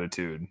much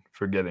gratitude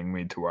for getting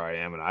me to where I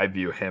am, and I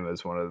view him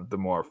as one of the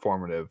more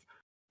formative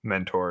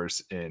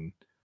mentors in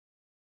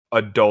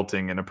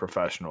adulting in a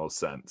professional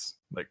sense.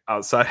 Like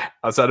outside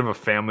of a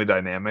family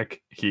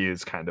dynamic, he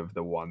is kind of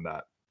the one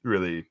that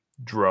really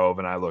drove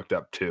and I looked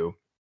up to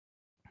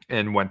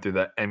and went through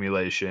that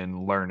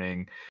emulation,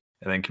 learning,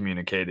 and then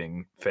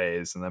communicating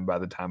phase. And then by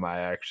the time I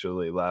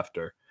actually left,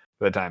 or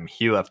by the time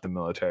he left the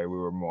military, we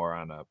were more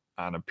on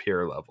a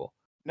peer level.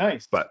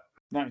 Nice. But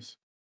Nice.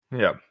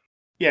 yeah.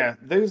 Yeah,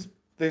 there's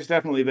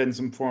definitely been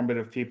some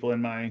formative people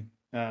in my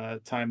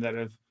time that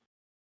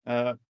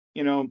have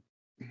you know,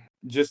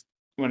 just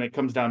when it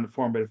comes down to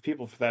formative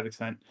people for that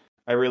extent,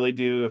 I really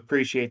do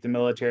appreciate the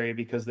military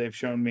because they've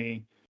shown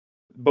me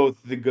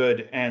both the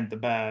good and the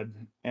bad.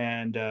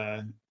 And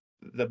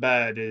the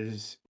bad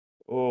is,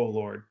 oh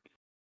Lord,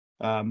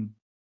 um,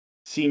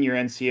 senior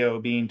NCO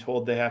being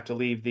told they have to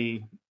leave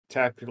the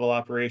tactical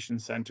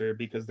operations center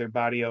because their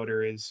body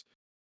odor is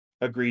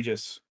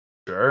egregious.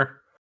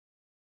 Sure.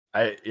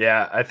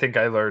 I think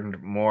I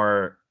learned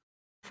more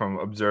from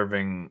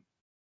observing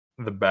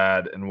the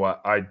bad and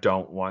what I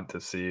don't want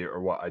to see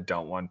or what I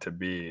don't want to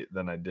be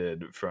than I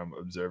did from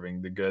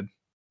observing the good.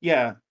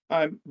 Yeah,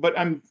 but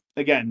I'm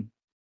again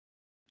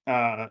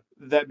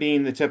that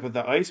being the tip of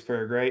the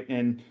iceberg, right?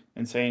 And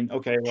saying,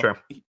 okay, well, Sure.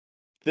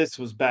 this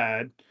was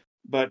bad,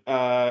 but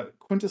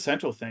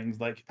quintessential things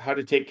like how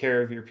to take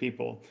care of your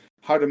people,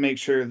 how to make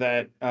sure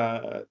that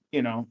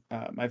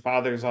my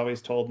father's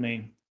always told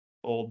me,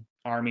 old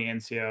Army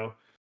NCO,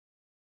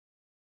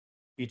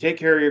 you take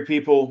care of your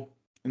people,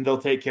 and they'll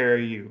take care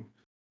of you.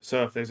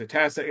 So if there's a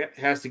task that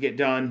has to get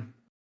done,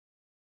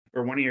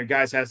 or one of your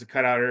guys has to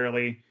cut out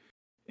early,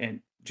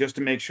 and just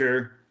to make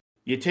sure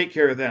you take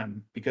care of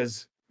them,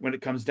 because when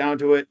it comes down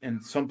to it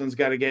and something's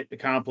got to get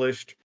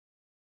accomplished,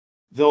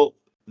 they'll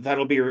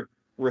that'll be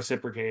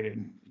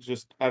reciprocated.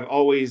 Just I've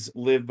always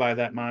lived by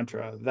that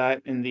mantra,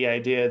 that and the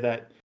idea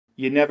that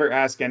you never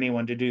ask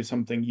anyone to do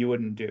something you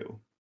wouldn't do.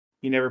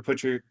 You never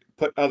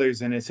put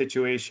others in a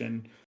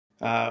situation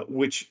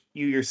which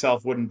you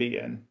yourself wouldn't be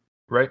in.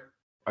 Right.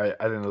 I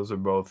think those are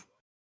both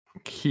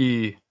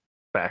key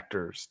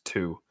factors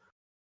to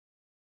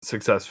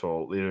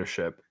successful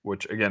leadership,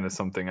 which again is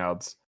something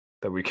else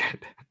that we could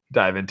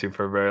dive into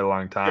for a very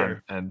long time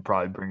Sure. and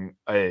probably bring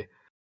a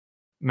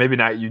maybe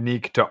not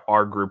unique to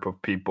our group of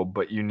people,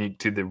 but unique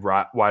to the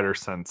wider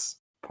sense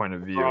point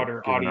of view,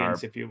 Broader given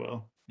audience, our if you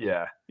will.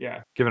 yeah,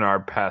 Yeah. given our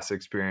past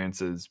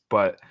experiences.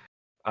 But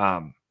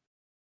um,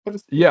 But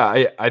it's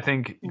yeah, I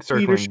think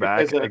circling leadership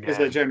back as a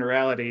again,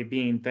 generality,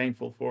 being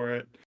thankful for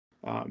it.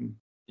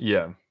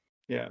 yeah,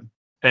 Yeah.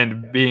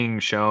 and being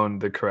shown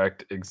the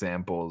correct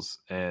examples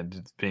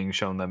and being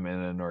shown them in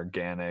an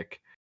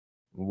organic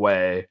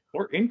way,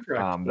 Or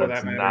incorrect for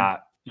that's that matter.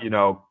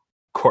 not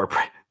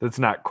corporate. That's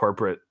not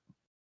corporate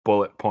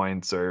bullet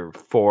points or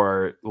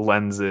four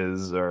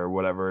lenses or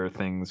whatever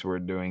things we're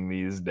doing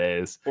these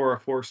days. Or a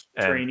forced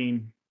And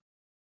training.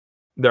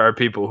 there are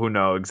people who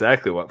know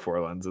exactly what four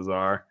lenses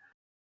are,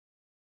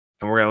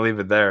 and we're gonna leave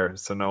it there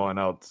so no one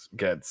else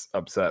gets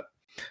upset.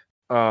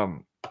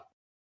 Um,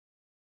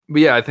 but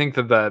yeah, I think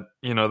that the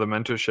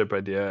mentorship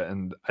idea,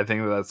 and I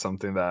think that's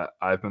something that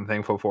I've been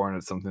thankful for, and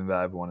it's something that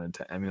I've wanted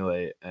to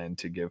emulate and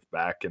to give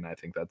back. And I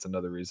think that's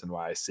another reason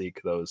why I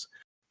seek those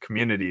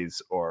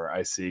communities, or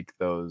I seek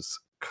those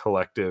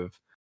collective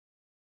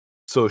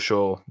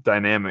social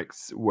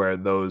dynamics where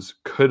those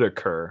could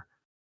occur.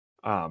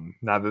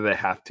 Not that they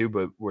have to,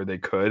 but where they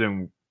could,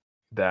 and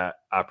that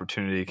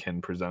opportunity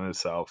can present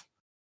itself.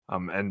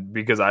 And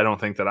because I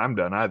don't think that I'm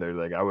done either.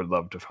 Like I would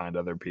love to find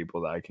other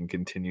people that I can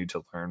continue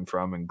to learn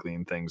from and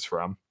glean things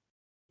from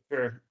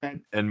Sure.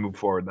 and move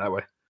forward that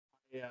way.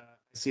 Yeah,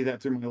 I see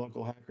that through my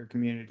local hacker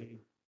community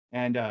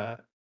and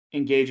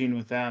engaging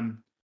with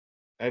them.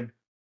 I've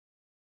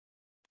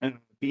and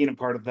being a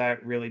part of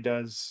that really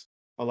does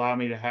allow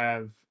me to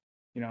have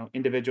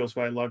individuals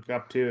who I look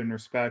up to and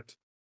respect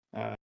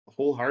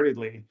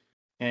wholeheartedly,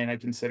 and I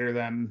consider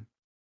them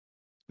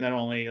not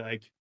only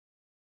like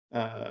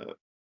uh,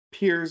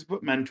 peers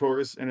but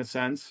mentors in a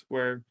sense,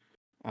 where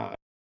uh,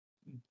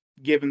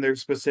 given their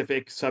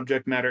specific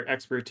subject matter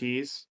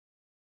expertise,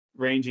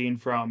 ranging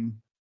from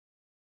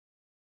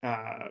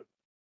uh,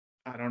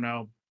 I don't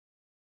know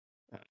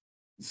uh,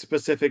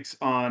 specifics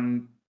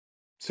on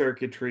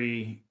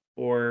circuitry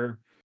or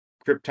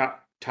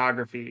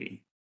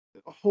cryptography,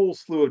 a whole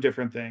slew of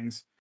different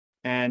things,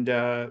 and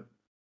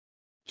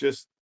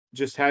just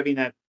just having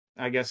that,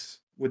 I guess,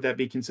 would that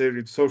be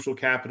considered social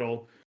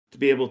capital to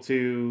be able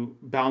to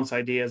bounce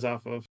ideas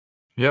off of?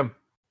 Yeah.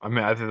 I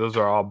mean, I think those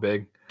are all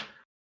big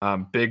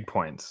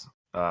points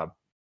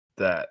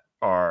that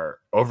are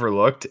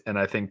overlooked. And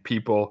I think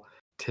people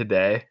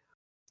today,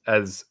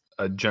 as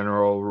a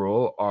general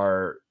rule,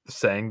 are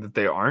saying that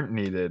they aren't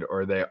needed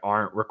or they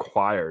aren't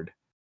required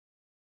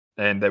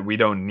and that we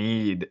don't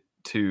need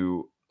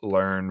to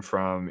learn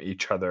from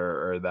each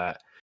other, or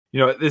that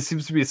This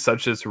seems to be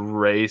such this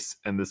race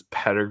and this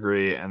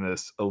pedigree and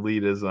this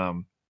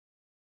elitism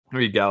or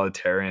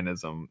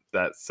egalitarianism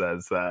that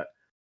says that,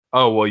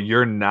 oh, well,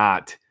 you're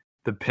not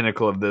the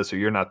pinnacle of this or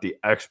you're not the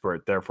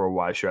expert. Therefore,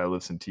 why should I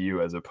listen to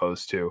you? As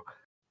opposed to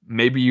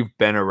maybe you've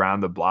been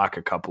around the block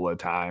a couple of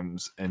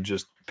times and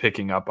just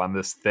picking up on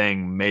this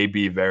thing may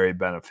be very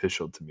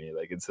beneficial to me.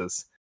 Like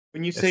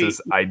When you it's say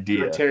this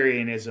idea.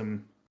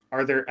 egalitarianism,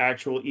 are there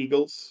actual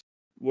eagles?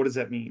 What does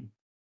that mean?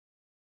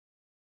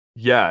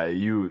 Yeah,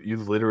 you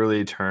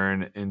literally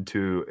turn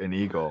into an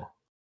eagle.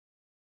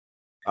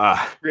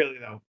 Really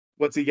though,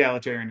 what's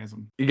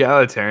egalitarianism?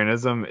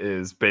 Egalitarianism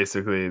is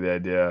basically the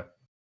idea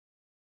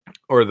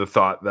or the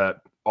thought that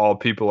all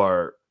people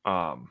are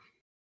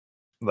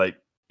like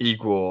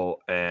equal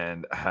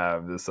and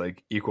have this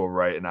like equal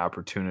right and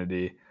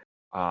opportunity,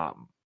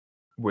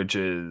 which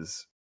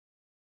is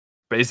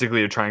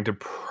basically trying to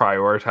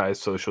prioritize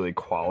social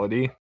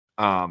equality,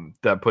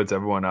 that puts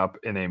everyone up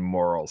in a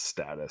moral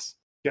status.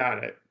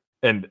 Got it.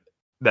 And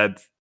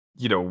that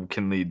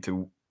can lead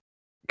to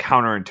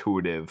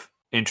counterintuitive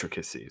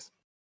intricacies.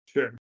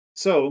 Sure.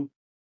 So,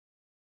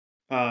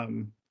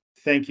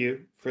 thank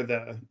you for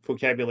the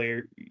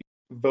vocabulary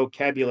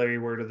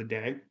word of the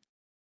day.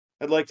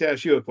 I'd like to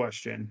ask you a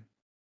question.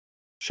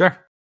 Sure.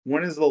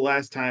 When is the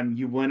last time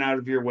you went out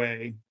of your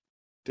way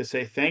to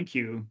say thank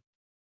you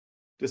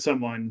to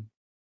someone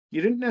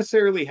you didn't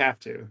necessarily have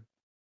to?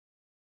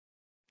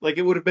 Like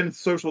it would have been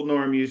social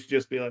norm. You should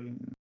just be like,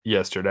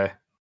 Yesterday.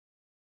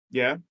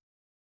 yeah.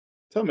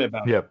 Tell me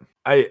about it. Yep.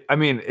 I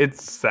mean,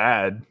 it's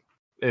sad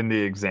in the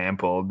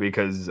example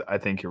because I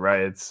think you're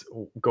right. It's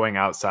going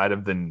outside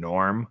of the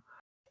norm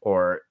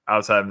or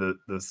outside of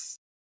the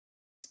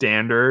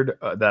standard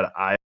that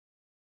I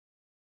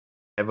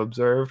have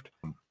observed.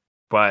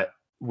 But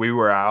we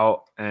were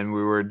out and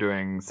we were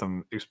doing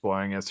some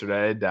exploring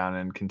yesterday down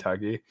in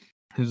Kentucky.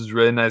 He was a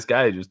really nice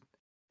guy.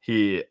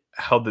 He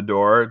held the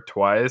door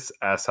twice,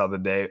 asked how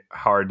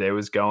our day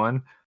was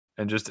going,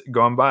 and just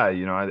going by.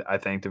 I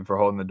thanked him for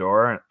holding the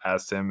door and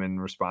asked him in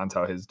response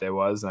how his day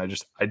was. And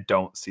I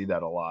don't see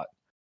that a lot.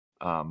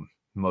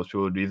 Most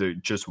people would either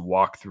just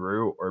walk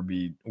through or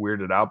be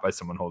weirded out by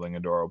someone holding a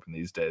door open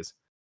these days.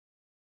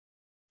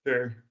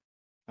 Sure.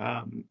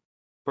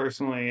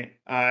 Personally,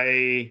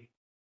 a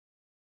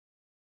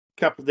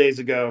couple days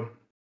ago,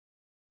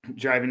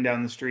 driving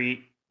down the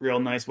street, real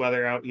nice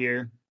weather out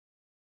here,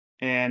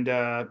 and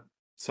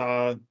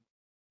saw a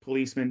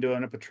policeman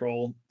doing a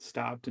patrol,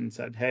 stopped and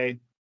said, "Hey,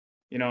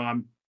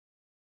 I'm,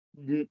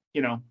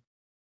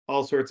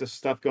 all sorts of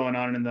stuff going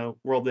on in the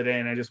world today,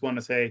 and I just want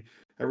to say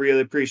I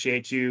really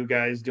appreciate you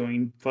guys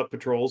doing foot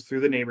patrols through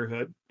the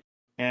neighborhood.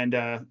 And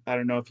I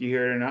don't know if you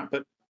hear it or not,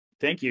 but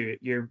thank you.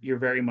 You're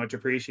very much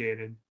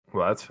appreciated."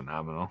 Well, that's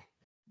phenomenal.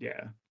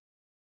 Yeah.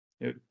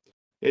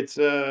 It's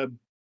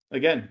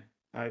again,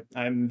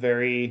 I'm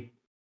very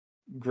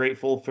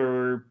grateful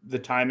for the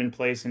time and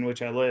place in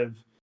which I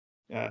live.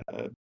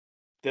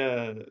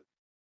 The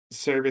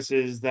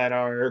services that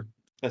are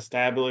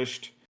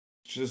established,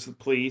 just the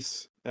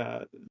police.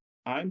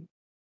 I'm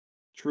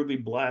truly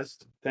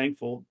blessed,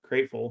 thankful,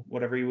 grateful,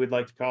 whatever you would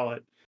like to call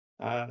it,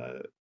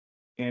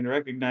 and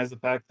recognize the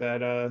fact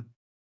that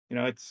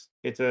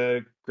it's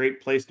a great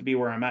place to be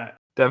where I'm at.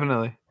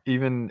 Definitely,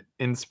 even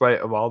in spite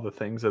of all the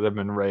things that have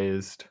been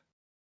raised.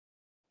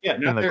 Yeah,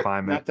 in the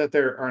climate. not that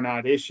there are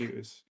not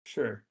issues.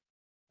 Sure,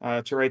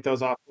 to write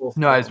those off.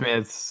 No, I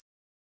mean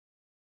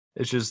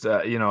it's just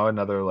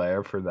another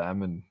layer for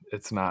them, and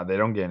it's not. They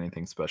don't get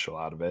anything special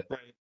out of it. Right.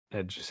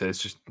 It's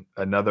just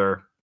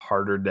another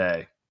harder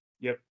day.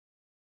 Yep.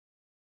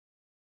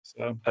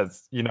 So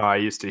as I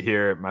used to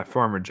hear at my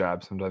former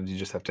job, sometimes you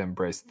just have to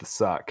embrace the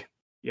suck.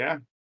 Yeah.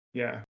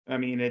 I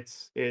mean,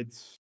 it's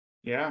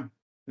yeah,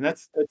 and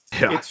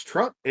Yeah.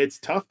 it's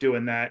tough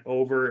doing that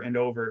over and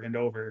over and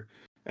over.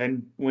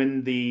 And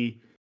when the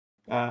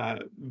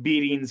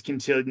beatings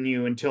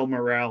continue until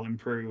morale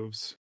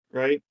improves,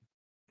 right?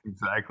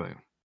 Exactly.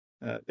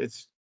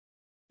 It's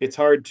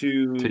hard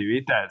to So you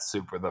eat that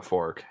soup with a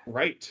fork.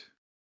 Right.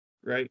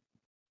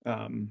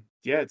 Yeah,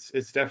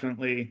 it's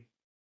definitely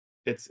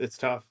it's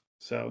tough.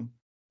 So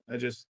I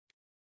just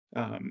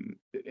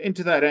and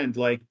to that end,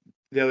 like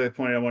the other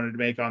point I wanted to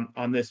make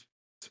on this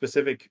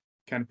specific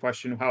kind of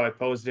question, how I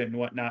posed it and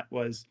whatnot,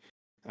 was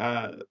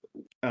I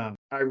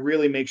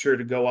really make sure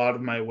to go out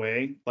of my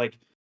way, like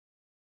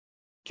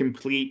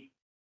complete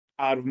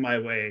out of my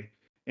way,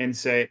 and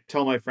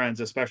tell my friends,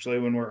 especially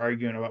when we're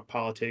arguing about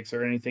politics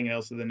or anything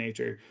else of the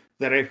nature,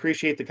 that I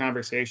appreciate the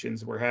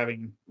conversations we're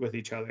having with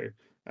each other.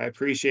 I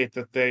appreciate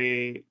that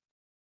they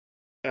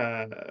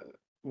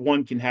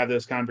one can have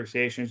those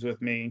conversations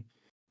with me,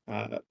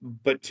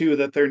 but two,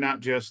 that they're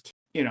not just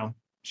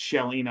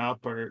shelling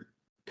up or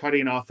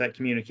cutting off that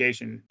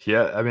communication.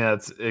 Yeah, I mean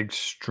that's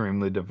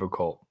extremely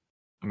difficult.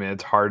 I mean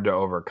it's hard to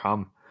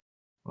overcome,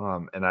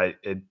 and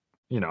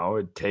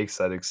it takes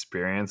that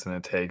experience and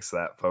it takes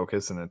that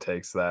focus and it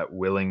takes that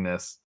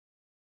willingness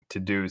to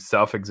do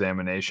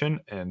self-examination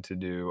and to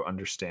do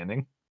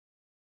understanding.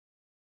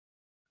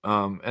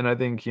 And I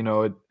think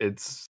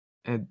it's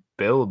it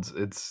builds.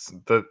 It's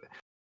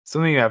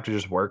something you have to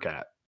just work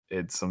at.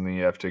 It's something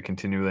you have to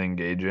continually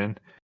engage in,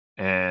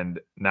 and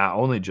not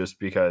only just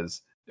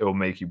because it will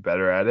make you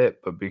better at it,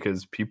 but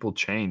because people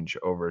change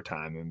over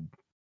time,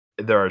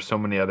 and there are so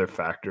many other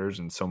factors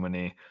and so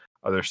many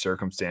other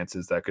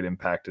circumstances that could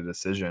impact a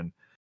decision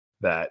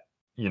that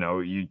you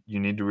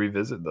need to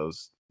revisit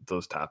those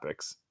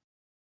topics.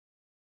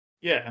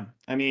 Yeah,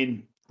 I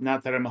mean,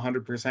 not that I'm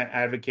 100%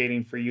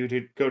 advocating for you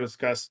to go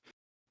discuss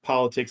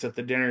politics at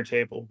the dinner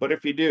table, but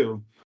if you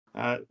do,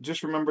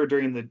 just remember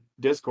during the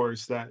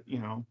discourse that,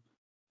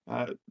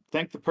 uh,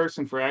 thank the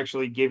person for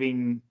actually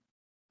giving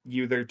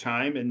you their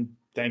time and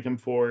thank them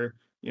for,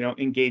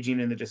 engaging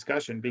in the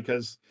discussion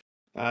because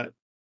uh,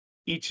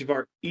 each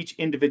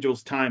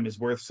individual's time is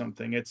worth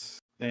something.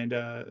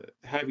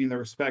 Having the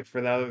respect for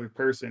that other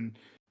person,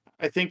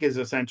 I think, is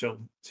essential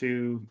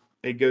to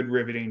a good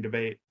riveting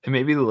debate. And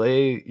maybe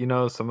lay,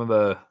 some of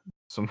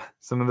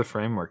the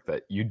framework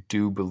that you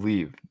do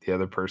believe the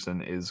other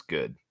person is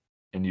good,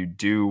 and you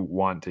do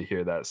want to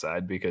hear that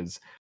side because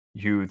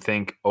you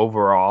think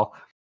overall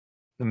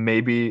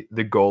maybe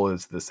the goal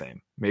is the same.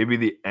 Maybe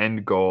the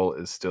end goal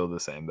is still the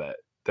same, that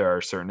there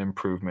are certain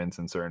improvements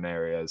in certain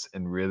areas,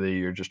 and really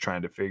you're just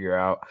trying to figure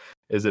out,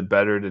 is it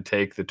better to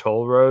take the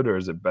toll road or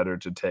is it better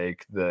to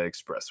take the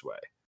expressway?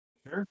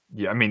 Sure.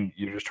 Yeah, I mean,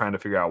 you're just trying to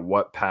figure out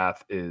what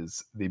path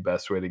is the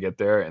best way to get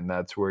there, and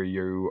that's where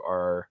you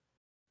are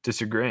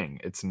disagreeing.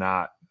 It's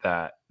not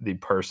that the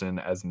person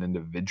as an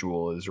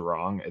individual is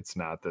wrong. It's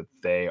not that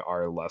they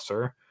are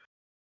lesser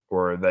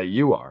or that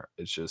you are.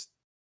 It's just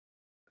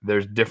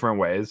there's different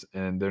ways,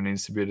 and there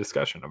needs to be a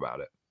discussion about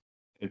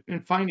it,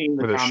 And finding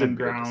the or there common should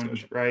be a ground,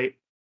 discussion. right?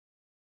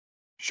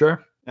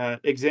 Sure.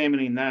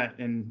 Examining that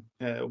and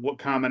what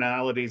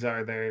commonalities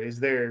are there? Is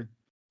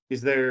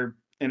there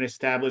an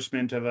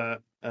establishment of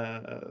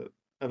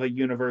a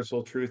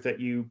universal truth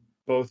that you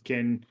both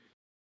can,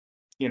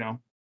 you know,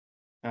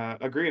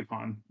 agree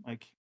upon?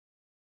 Like,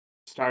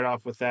 start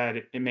off with that.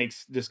 It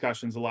makes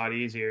discussions a lot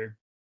easier.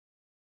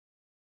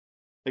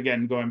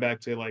 Again, going back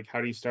to like, how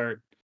do you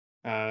start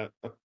a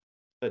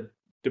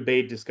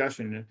debate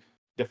discussion?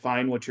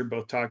 Define what you're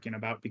both talking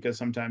about, because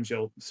sometimes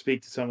you'll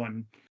speak to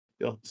someone,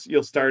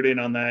 you'll start in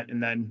on that,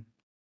 and then,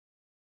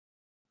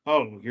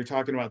 oh, you're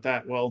talking about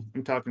that. Well,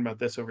 I'm talking about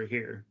this over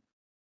here.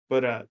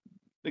 But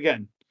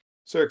again,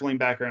 circling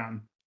back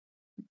around,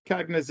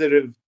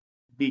 cognitive,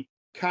 be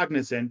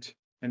cognizant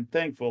and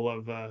thankful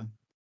of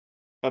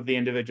the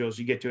individuals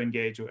you get to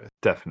engage with.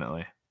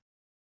 Definitely.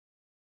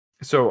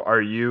 So,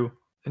 are you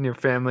and your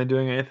family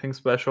doing anything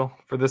special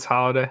for this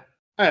holiday?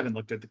 I haven't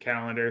looked at the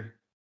calendar.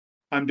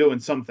 I'm doing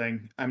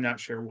something. I'm not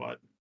sure what.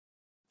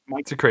 My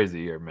It's a crazy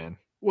year, man.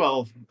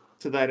 Well,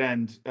 to that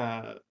end,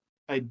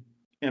 I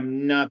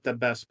am not the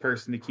best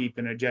person to keep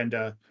an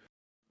agenda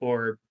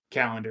or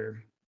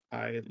calendar.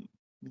 I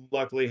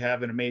luckily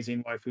have an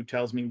amazing wife who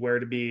tells me where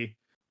to be,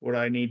 what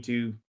I need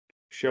to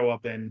show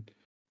up in.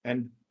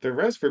 And the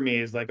rest for me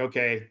is like,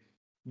 okay,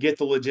 get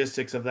the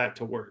logistics of that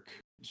to work.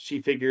 She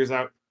figures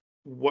out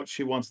what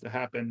she wants to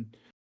happen.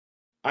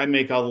 I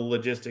make all the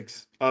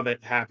logistics of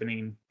it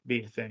happening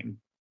be a thing.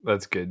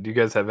 That's good. Do you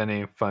guys have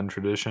any fun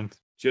traditions?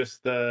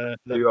 Just the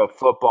Are you a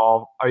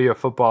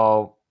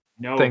football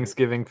no,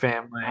 Thanksgiving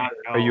family? not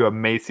at Are you all. a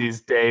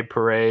Macy's Day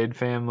Parade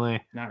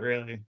family? Not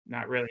really.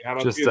 Not really. How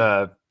about Just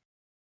you?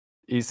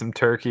 eat some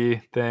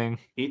turkey thing?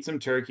 Eat some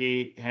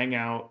turkey, hang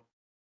out,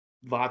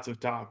 lots of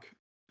talk.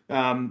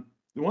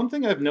 One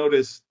thing I've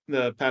noticed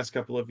the past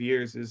couple of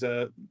years is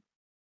a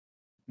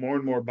more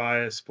and more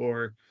bias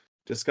for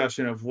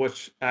discussion of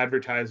which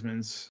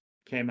advertisements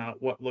came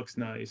out, what looks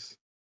nice.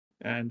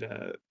 And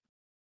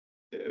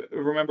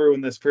remember when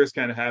this first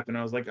kind of happened,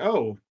 I was like,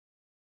 oh,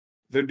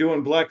 they're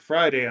doing Black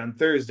Friday on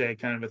Thursday,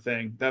 kind of a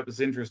thing. That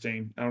was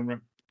interesting. I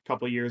remember a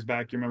couple of years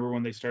back. You remember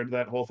when they started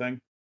that whole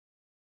thing?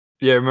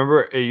 Yeah,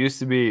 remember it used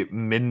to be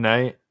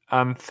midnight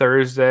on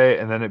Thursday,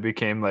 and then it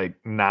became like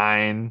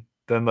 9.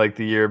 Then like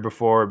the year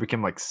before, it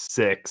became like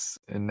 6,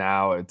 and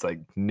now it's like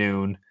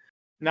noon.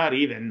 Not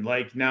even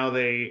like now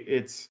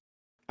it's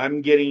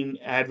I'm getting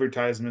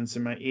advertisements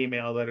in my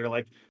email that are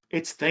like,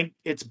 it's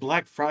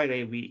Black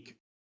Friday week.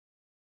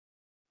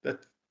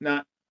 That's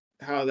not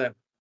how that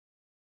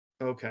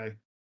okay.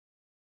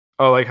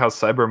 Oh, like how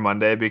Cyber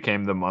Monday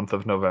became the month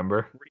of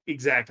November.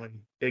 Exactly.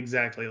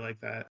 Exactly like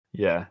that.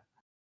 Yeah.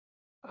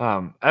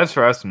 As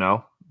for us,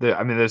 no.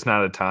 I mean, there's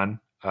not a ton.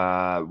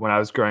 When I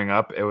was growing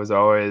up, it was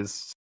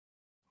always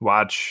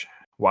watch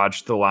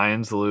watch the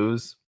Lions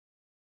lose,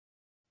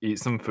 eat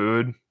some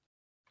food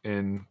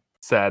in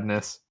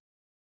sadness,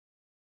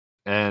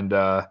 and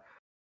it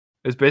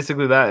was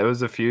basically that. It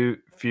was a few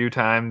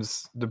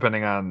times,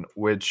 depending on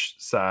which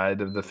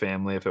side of the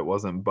family, if it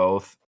wasn't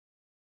both,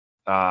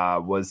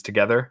 was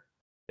together.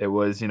 It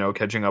was,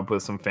 catching up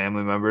with some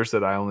family members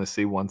that I only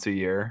see once a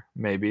year,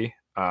 maybe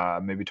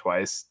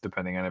twice,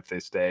 depending on if they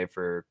stay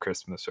for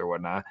Christmas or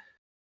whatnot.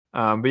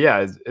 But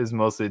yeah, is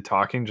mostly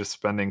talking, just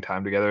spending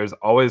time together. Is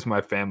always my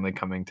family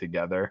coming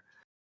together,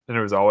 and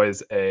it was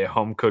always a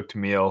home cooked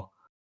meal.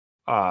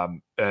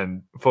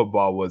 And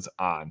football was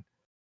on.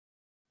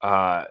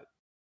 Uh,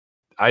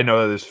 I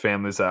know that there's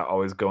families that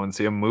always go and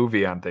see a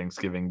movie on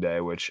Thanksgiving Day,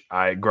 which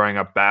I growing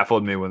up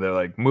baffled me when they're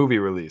like movie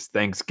release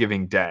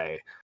Thanksgiving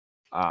Day.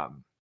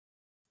 Um,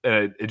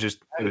 and it That is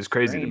was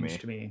crazy to strange me.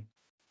 to me.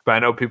 But I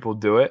know people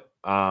do it.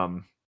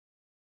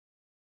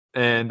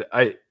 And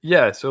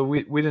yeah, so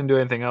we didn't do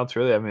anything else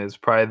really. I mean, it's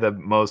probably the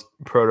most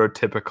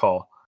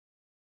prototypical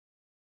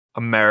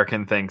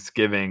American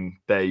Thanksgiving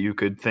that you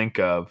could think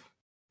of,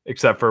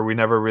 except for we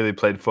never really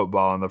played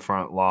football on the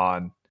front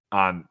lawn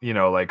on,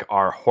 like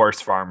our horse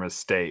farm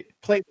estate.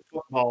 Played the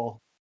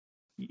football.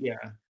 Yeah.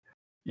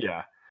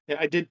 Yeah. Yeah,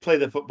 I did play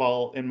the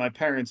football, and my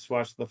parents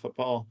watched the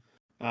football.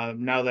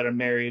 Now that I'm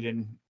married,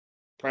 and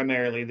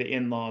primarily the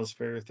in-laws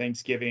for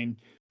Thanksgiving,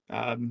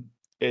 um,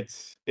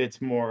 it's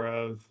more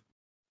of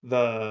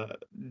the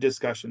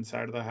discussion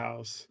side of the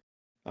house,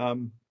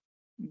 um,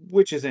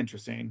 which is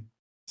interesting.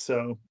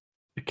 So,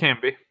 It can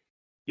be.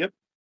 yep,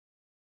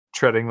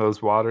 Treading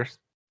those waters.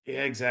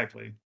 yeah,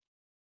 exactly.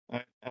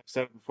 I've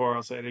said it before.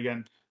 I'll say it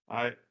again.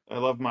 I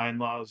love my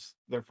in-laws.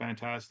 They're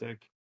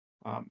fantastic.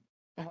 I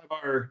have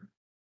our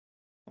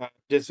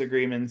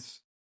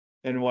disagreements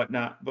and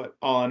whatnot. But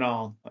all in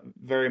all, I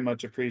very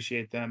much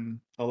appreciate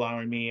them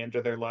allowing me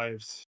into their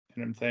lives,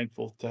 and I'm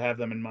thankful to have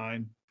them in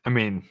mine. I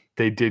mean,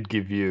 they did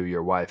give you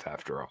your wife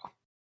after all.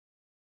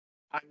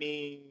 I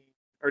mean,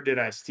 or did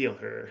I steal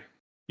her?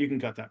 You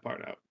can cut that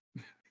part out.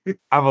 I'm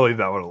gonna leave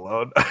that one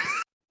alone.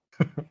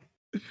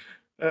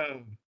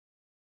 Um,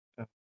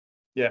 uh,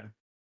 yeah,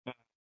 uh,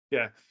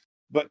 yeah.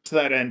 But to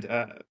that end,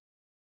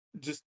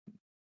 just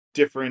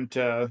different,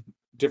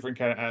 different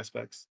kind of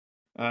aspects.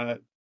 Uh,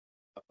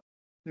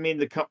 I mean,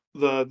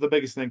 the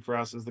biggest thing for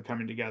us is the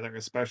coming together,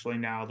 especially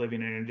now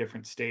living in a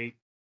different state,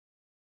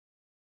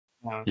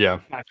 uh, Yeah,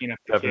 packing up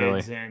the definitely.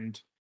 kids,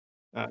 and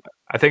uh,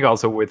 I think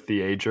also with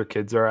the age your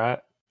kids are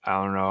at,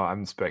 I don't know,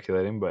 I'm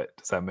speculating, but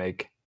does that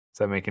make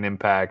an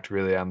impact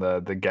really on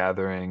the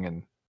gathering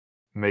and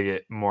make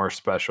it more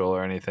special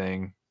or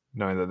anything,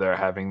 knowing that they're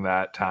having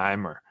that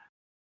time or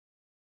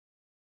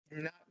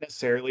not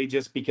necessarily,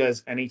 just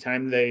because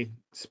anytime they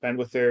spend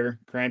with their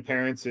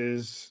grandparents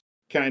is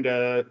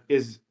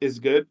is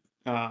good.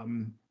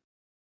 Um,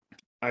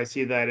 I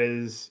see that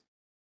as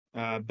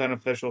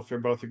beneficial for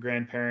both the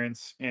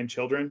grandparents and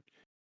children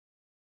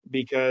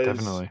because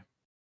definitely.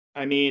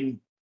 I mean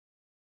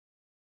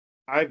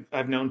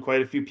I've known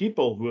quite a few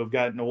people who have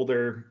gotten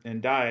older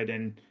and died,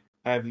 and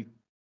I've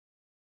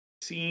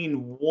seen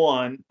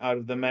one out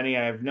of the many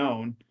I've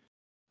known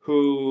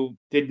who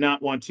did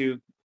not want to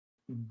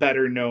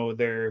better know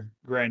their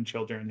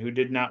grandchildren, who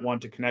did not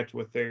want to connect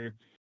with their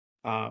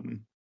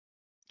um,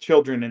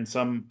 children in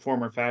some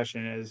form or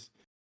fashion as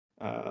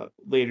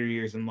later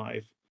years in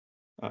life.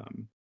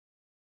 Um,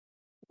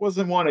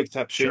 wasn't one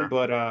exception, Sure.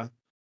 but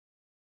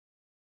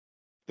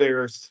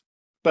there are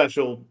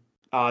special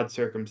odd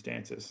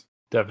circumstances.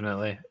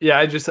 Definitely. Yeah,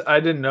 I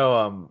didn't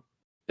know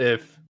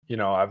if,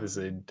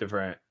 obviously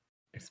different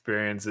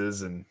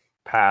experiences and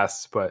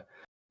pasts, but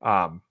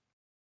um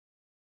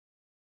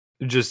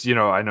just,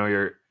 I know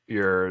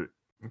your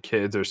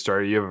kids are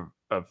starting you have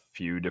a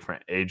few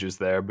different ages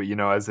there, but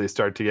as they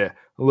start to get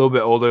a little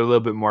bit older, a little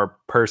bit more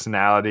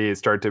personality,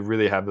 start to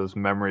really have those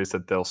memories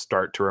that they'll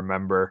start to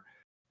remember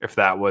if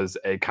that was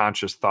a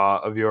conscious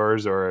thought of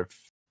yours or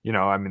if,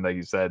 I mean, like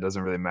you said, it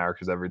doesn't really matter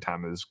because every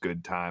time is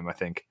good time. I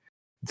think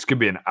this could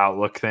be an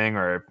outlook thing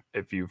or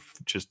if you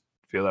just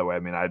feel that way. I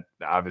mean, I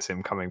obviously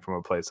am coming from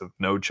a place of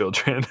no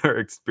children or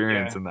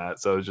experience Yeah. in that.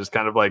 So it's just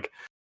kind of like,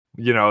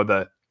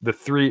 the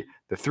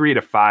 3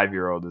 to 5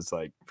 year old is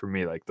like for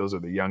me like those are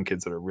the young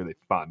kids that are really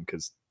fun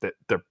because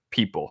they're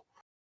people.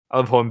 I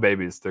love holding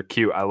babies, they're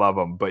cute, I love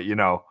them, but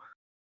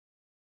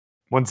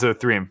once they're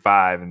 3 and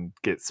 5 and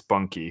get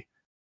spunky,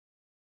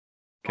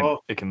 can Oh,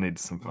 it can lead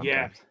to some fun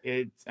yeah. times.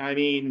 It's. I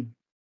mean,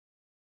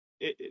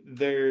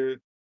 they're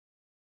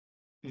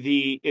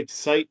the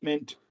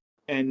excitement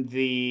and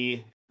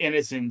the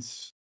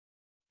innocence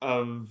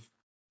of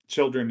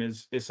children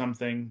is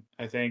something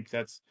I think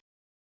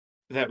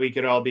that we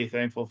could all be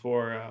thankful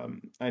for.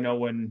 I know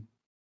when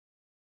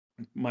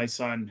my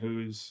son,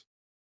 who's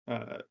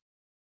uh,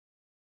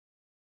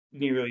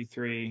 nearly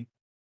three,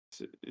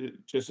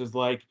 just is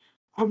like,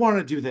 "I want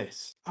to do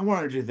this. I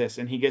want to do this,"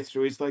 and he gets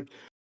to, he's like,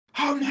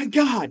 "Oh my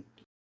god,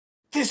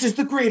 this is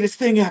the greatest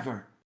thing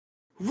ever,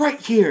 right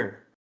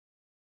here!"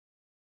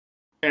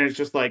 And it's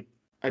just like,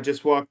 I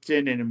just walked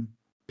in and I'm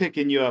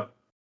picking you up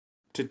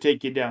to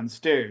take you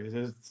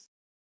downstairs.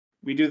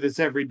 We do this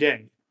every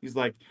day. He's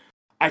like,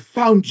 I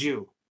found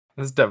you.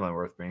 This is definitely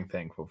worth being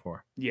thankful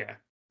for. Yeah.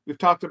 We've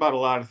talked about a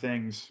lot of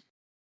things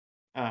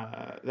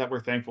that we're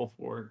thankful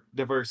for,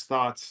 diverse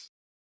thoughts,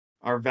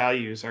 our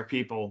values, our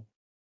people,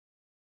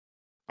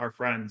 our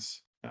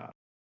friends,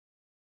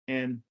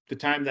 and the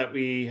time that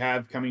we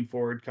have coming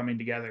forward, coming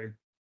together.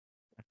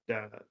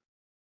 Uh,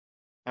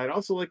 I'd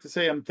also like to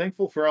say I'm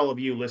thankful for all of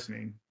you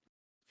listening,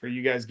 for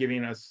you guys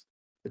giving us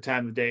the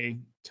time of day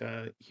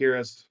to hear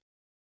us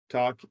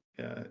talk.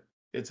 Uh,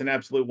 it's an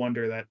absolute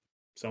wonder that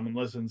someone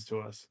listens to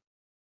us.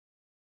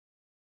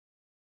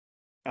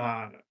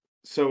 Uh,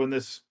 so in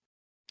this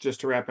just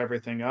to wrap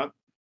everything up,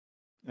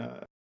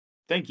 uh,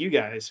 thank you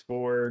guys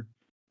for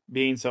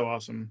being so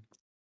awesome,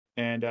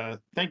 and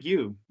thank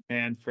you,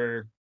 man,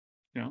 for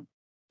you know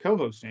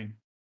co-hosting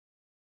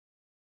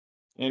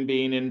and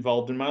being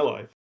involved in my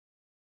life.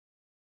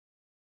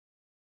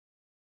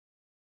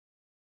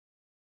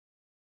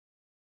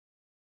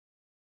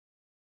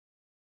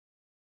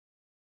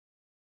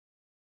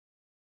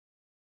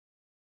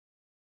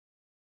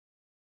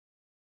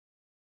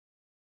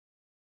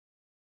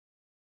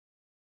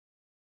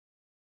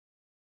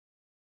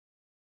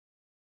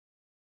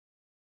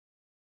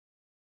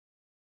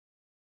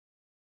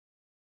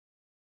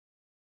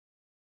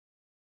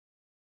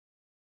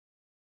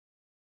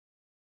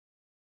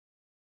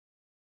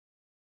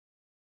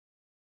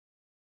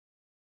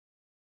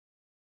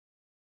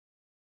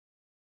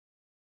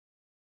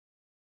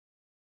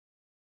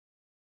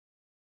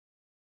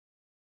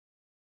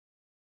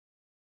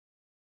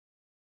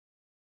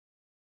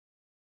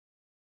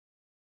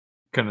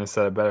 Couldn't have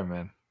said it better,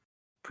 man.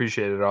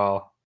 Appreciate it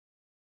all.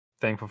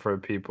 Thankful for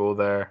the people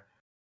there.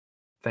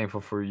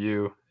 Thankful for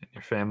you and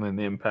your family and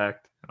the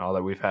impact and all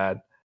that we've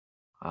had.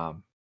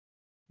 And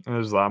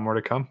there's a lot more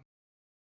to come.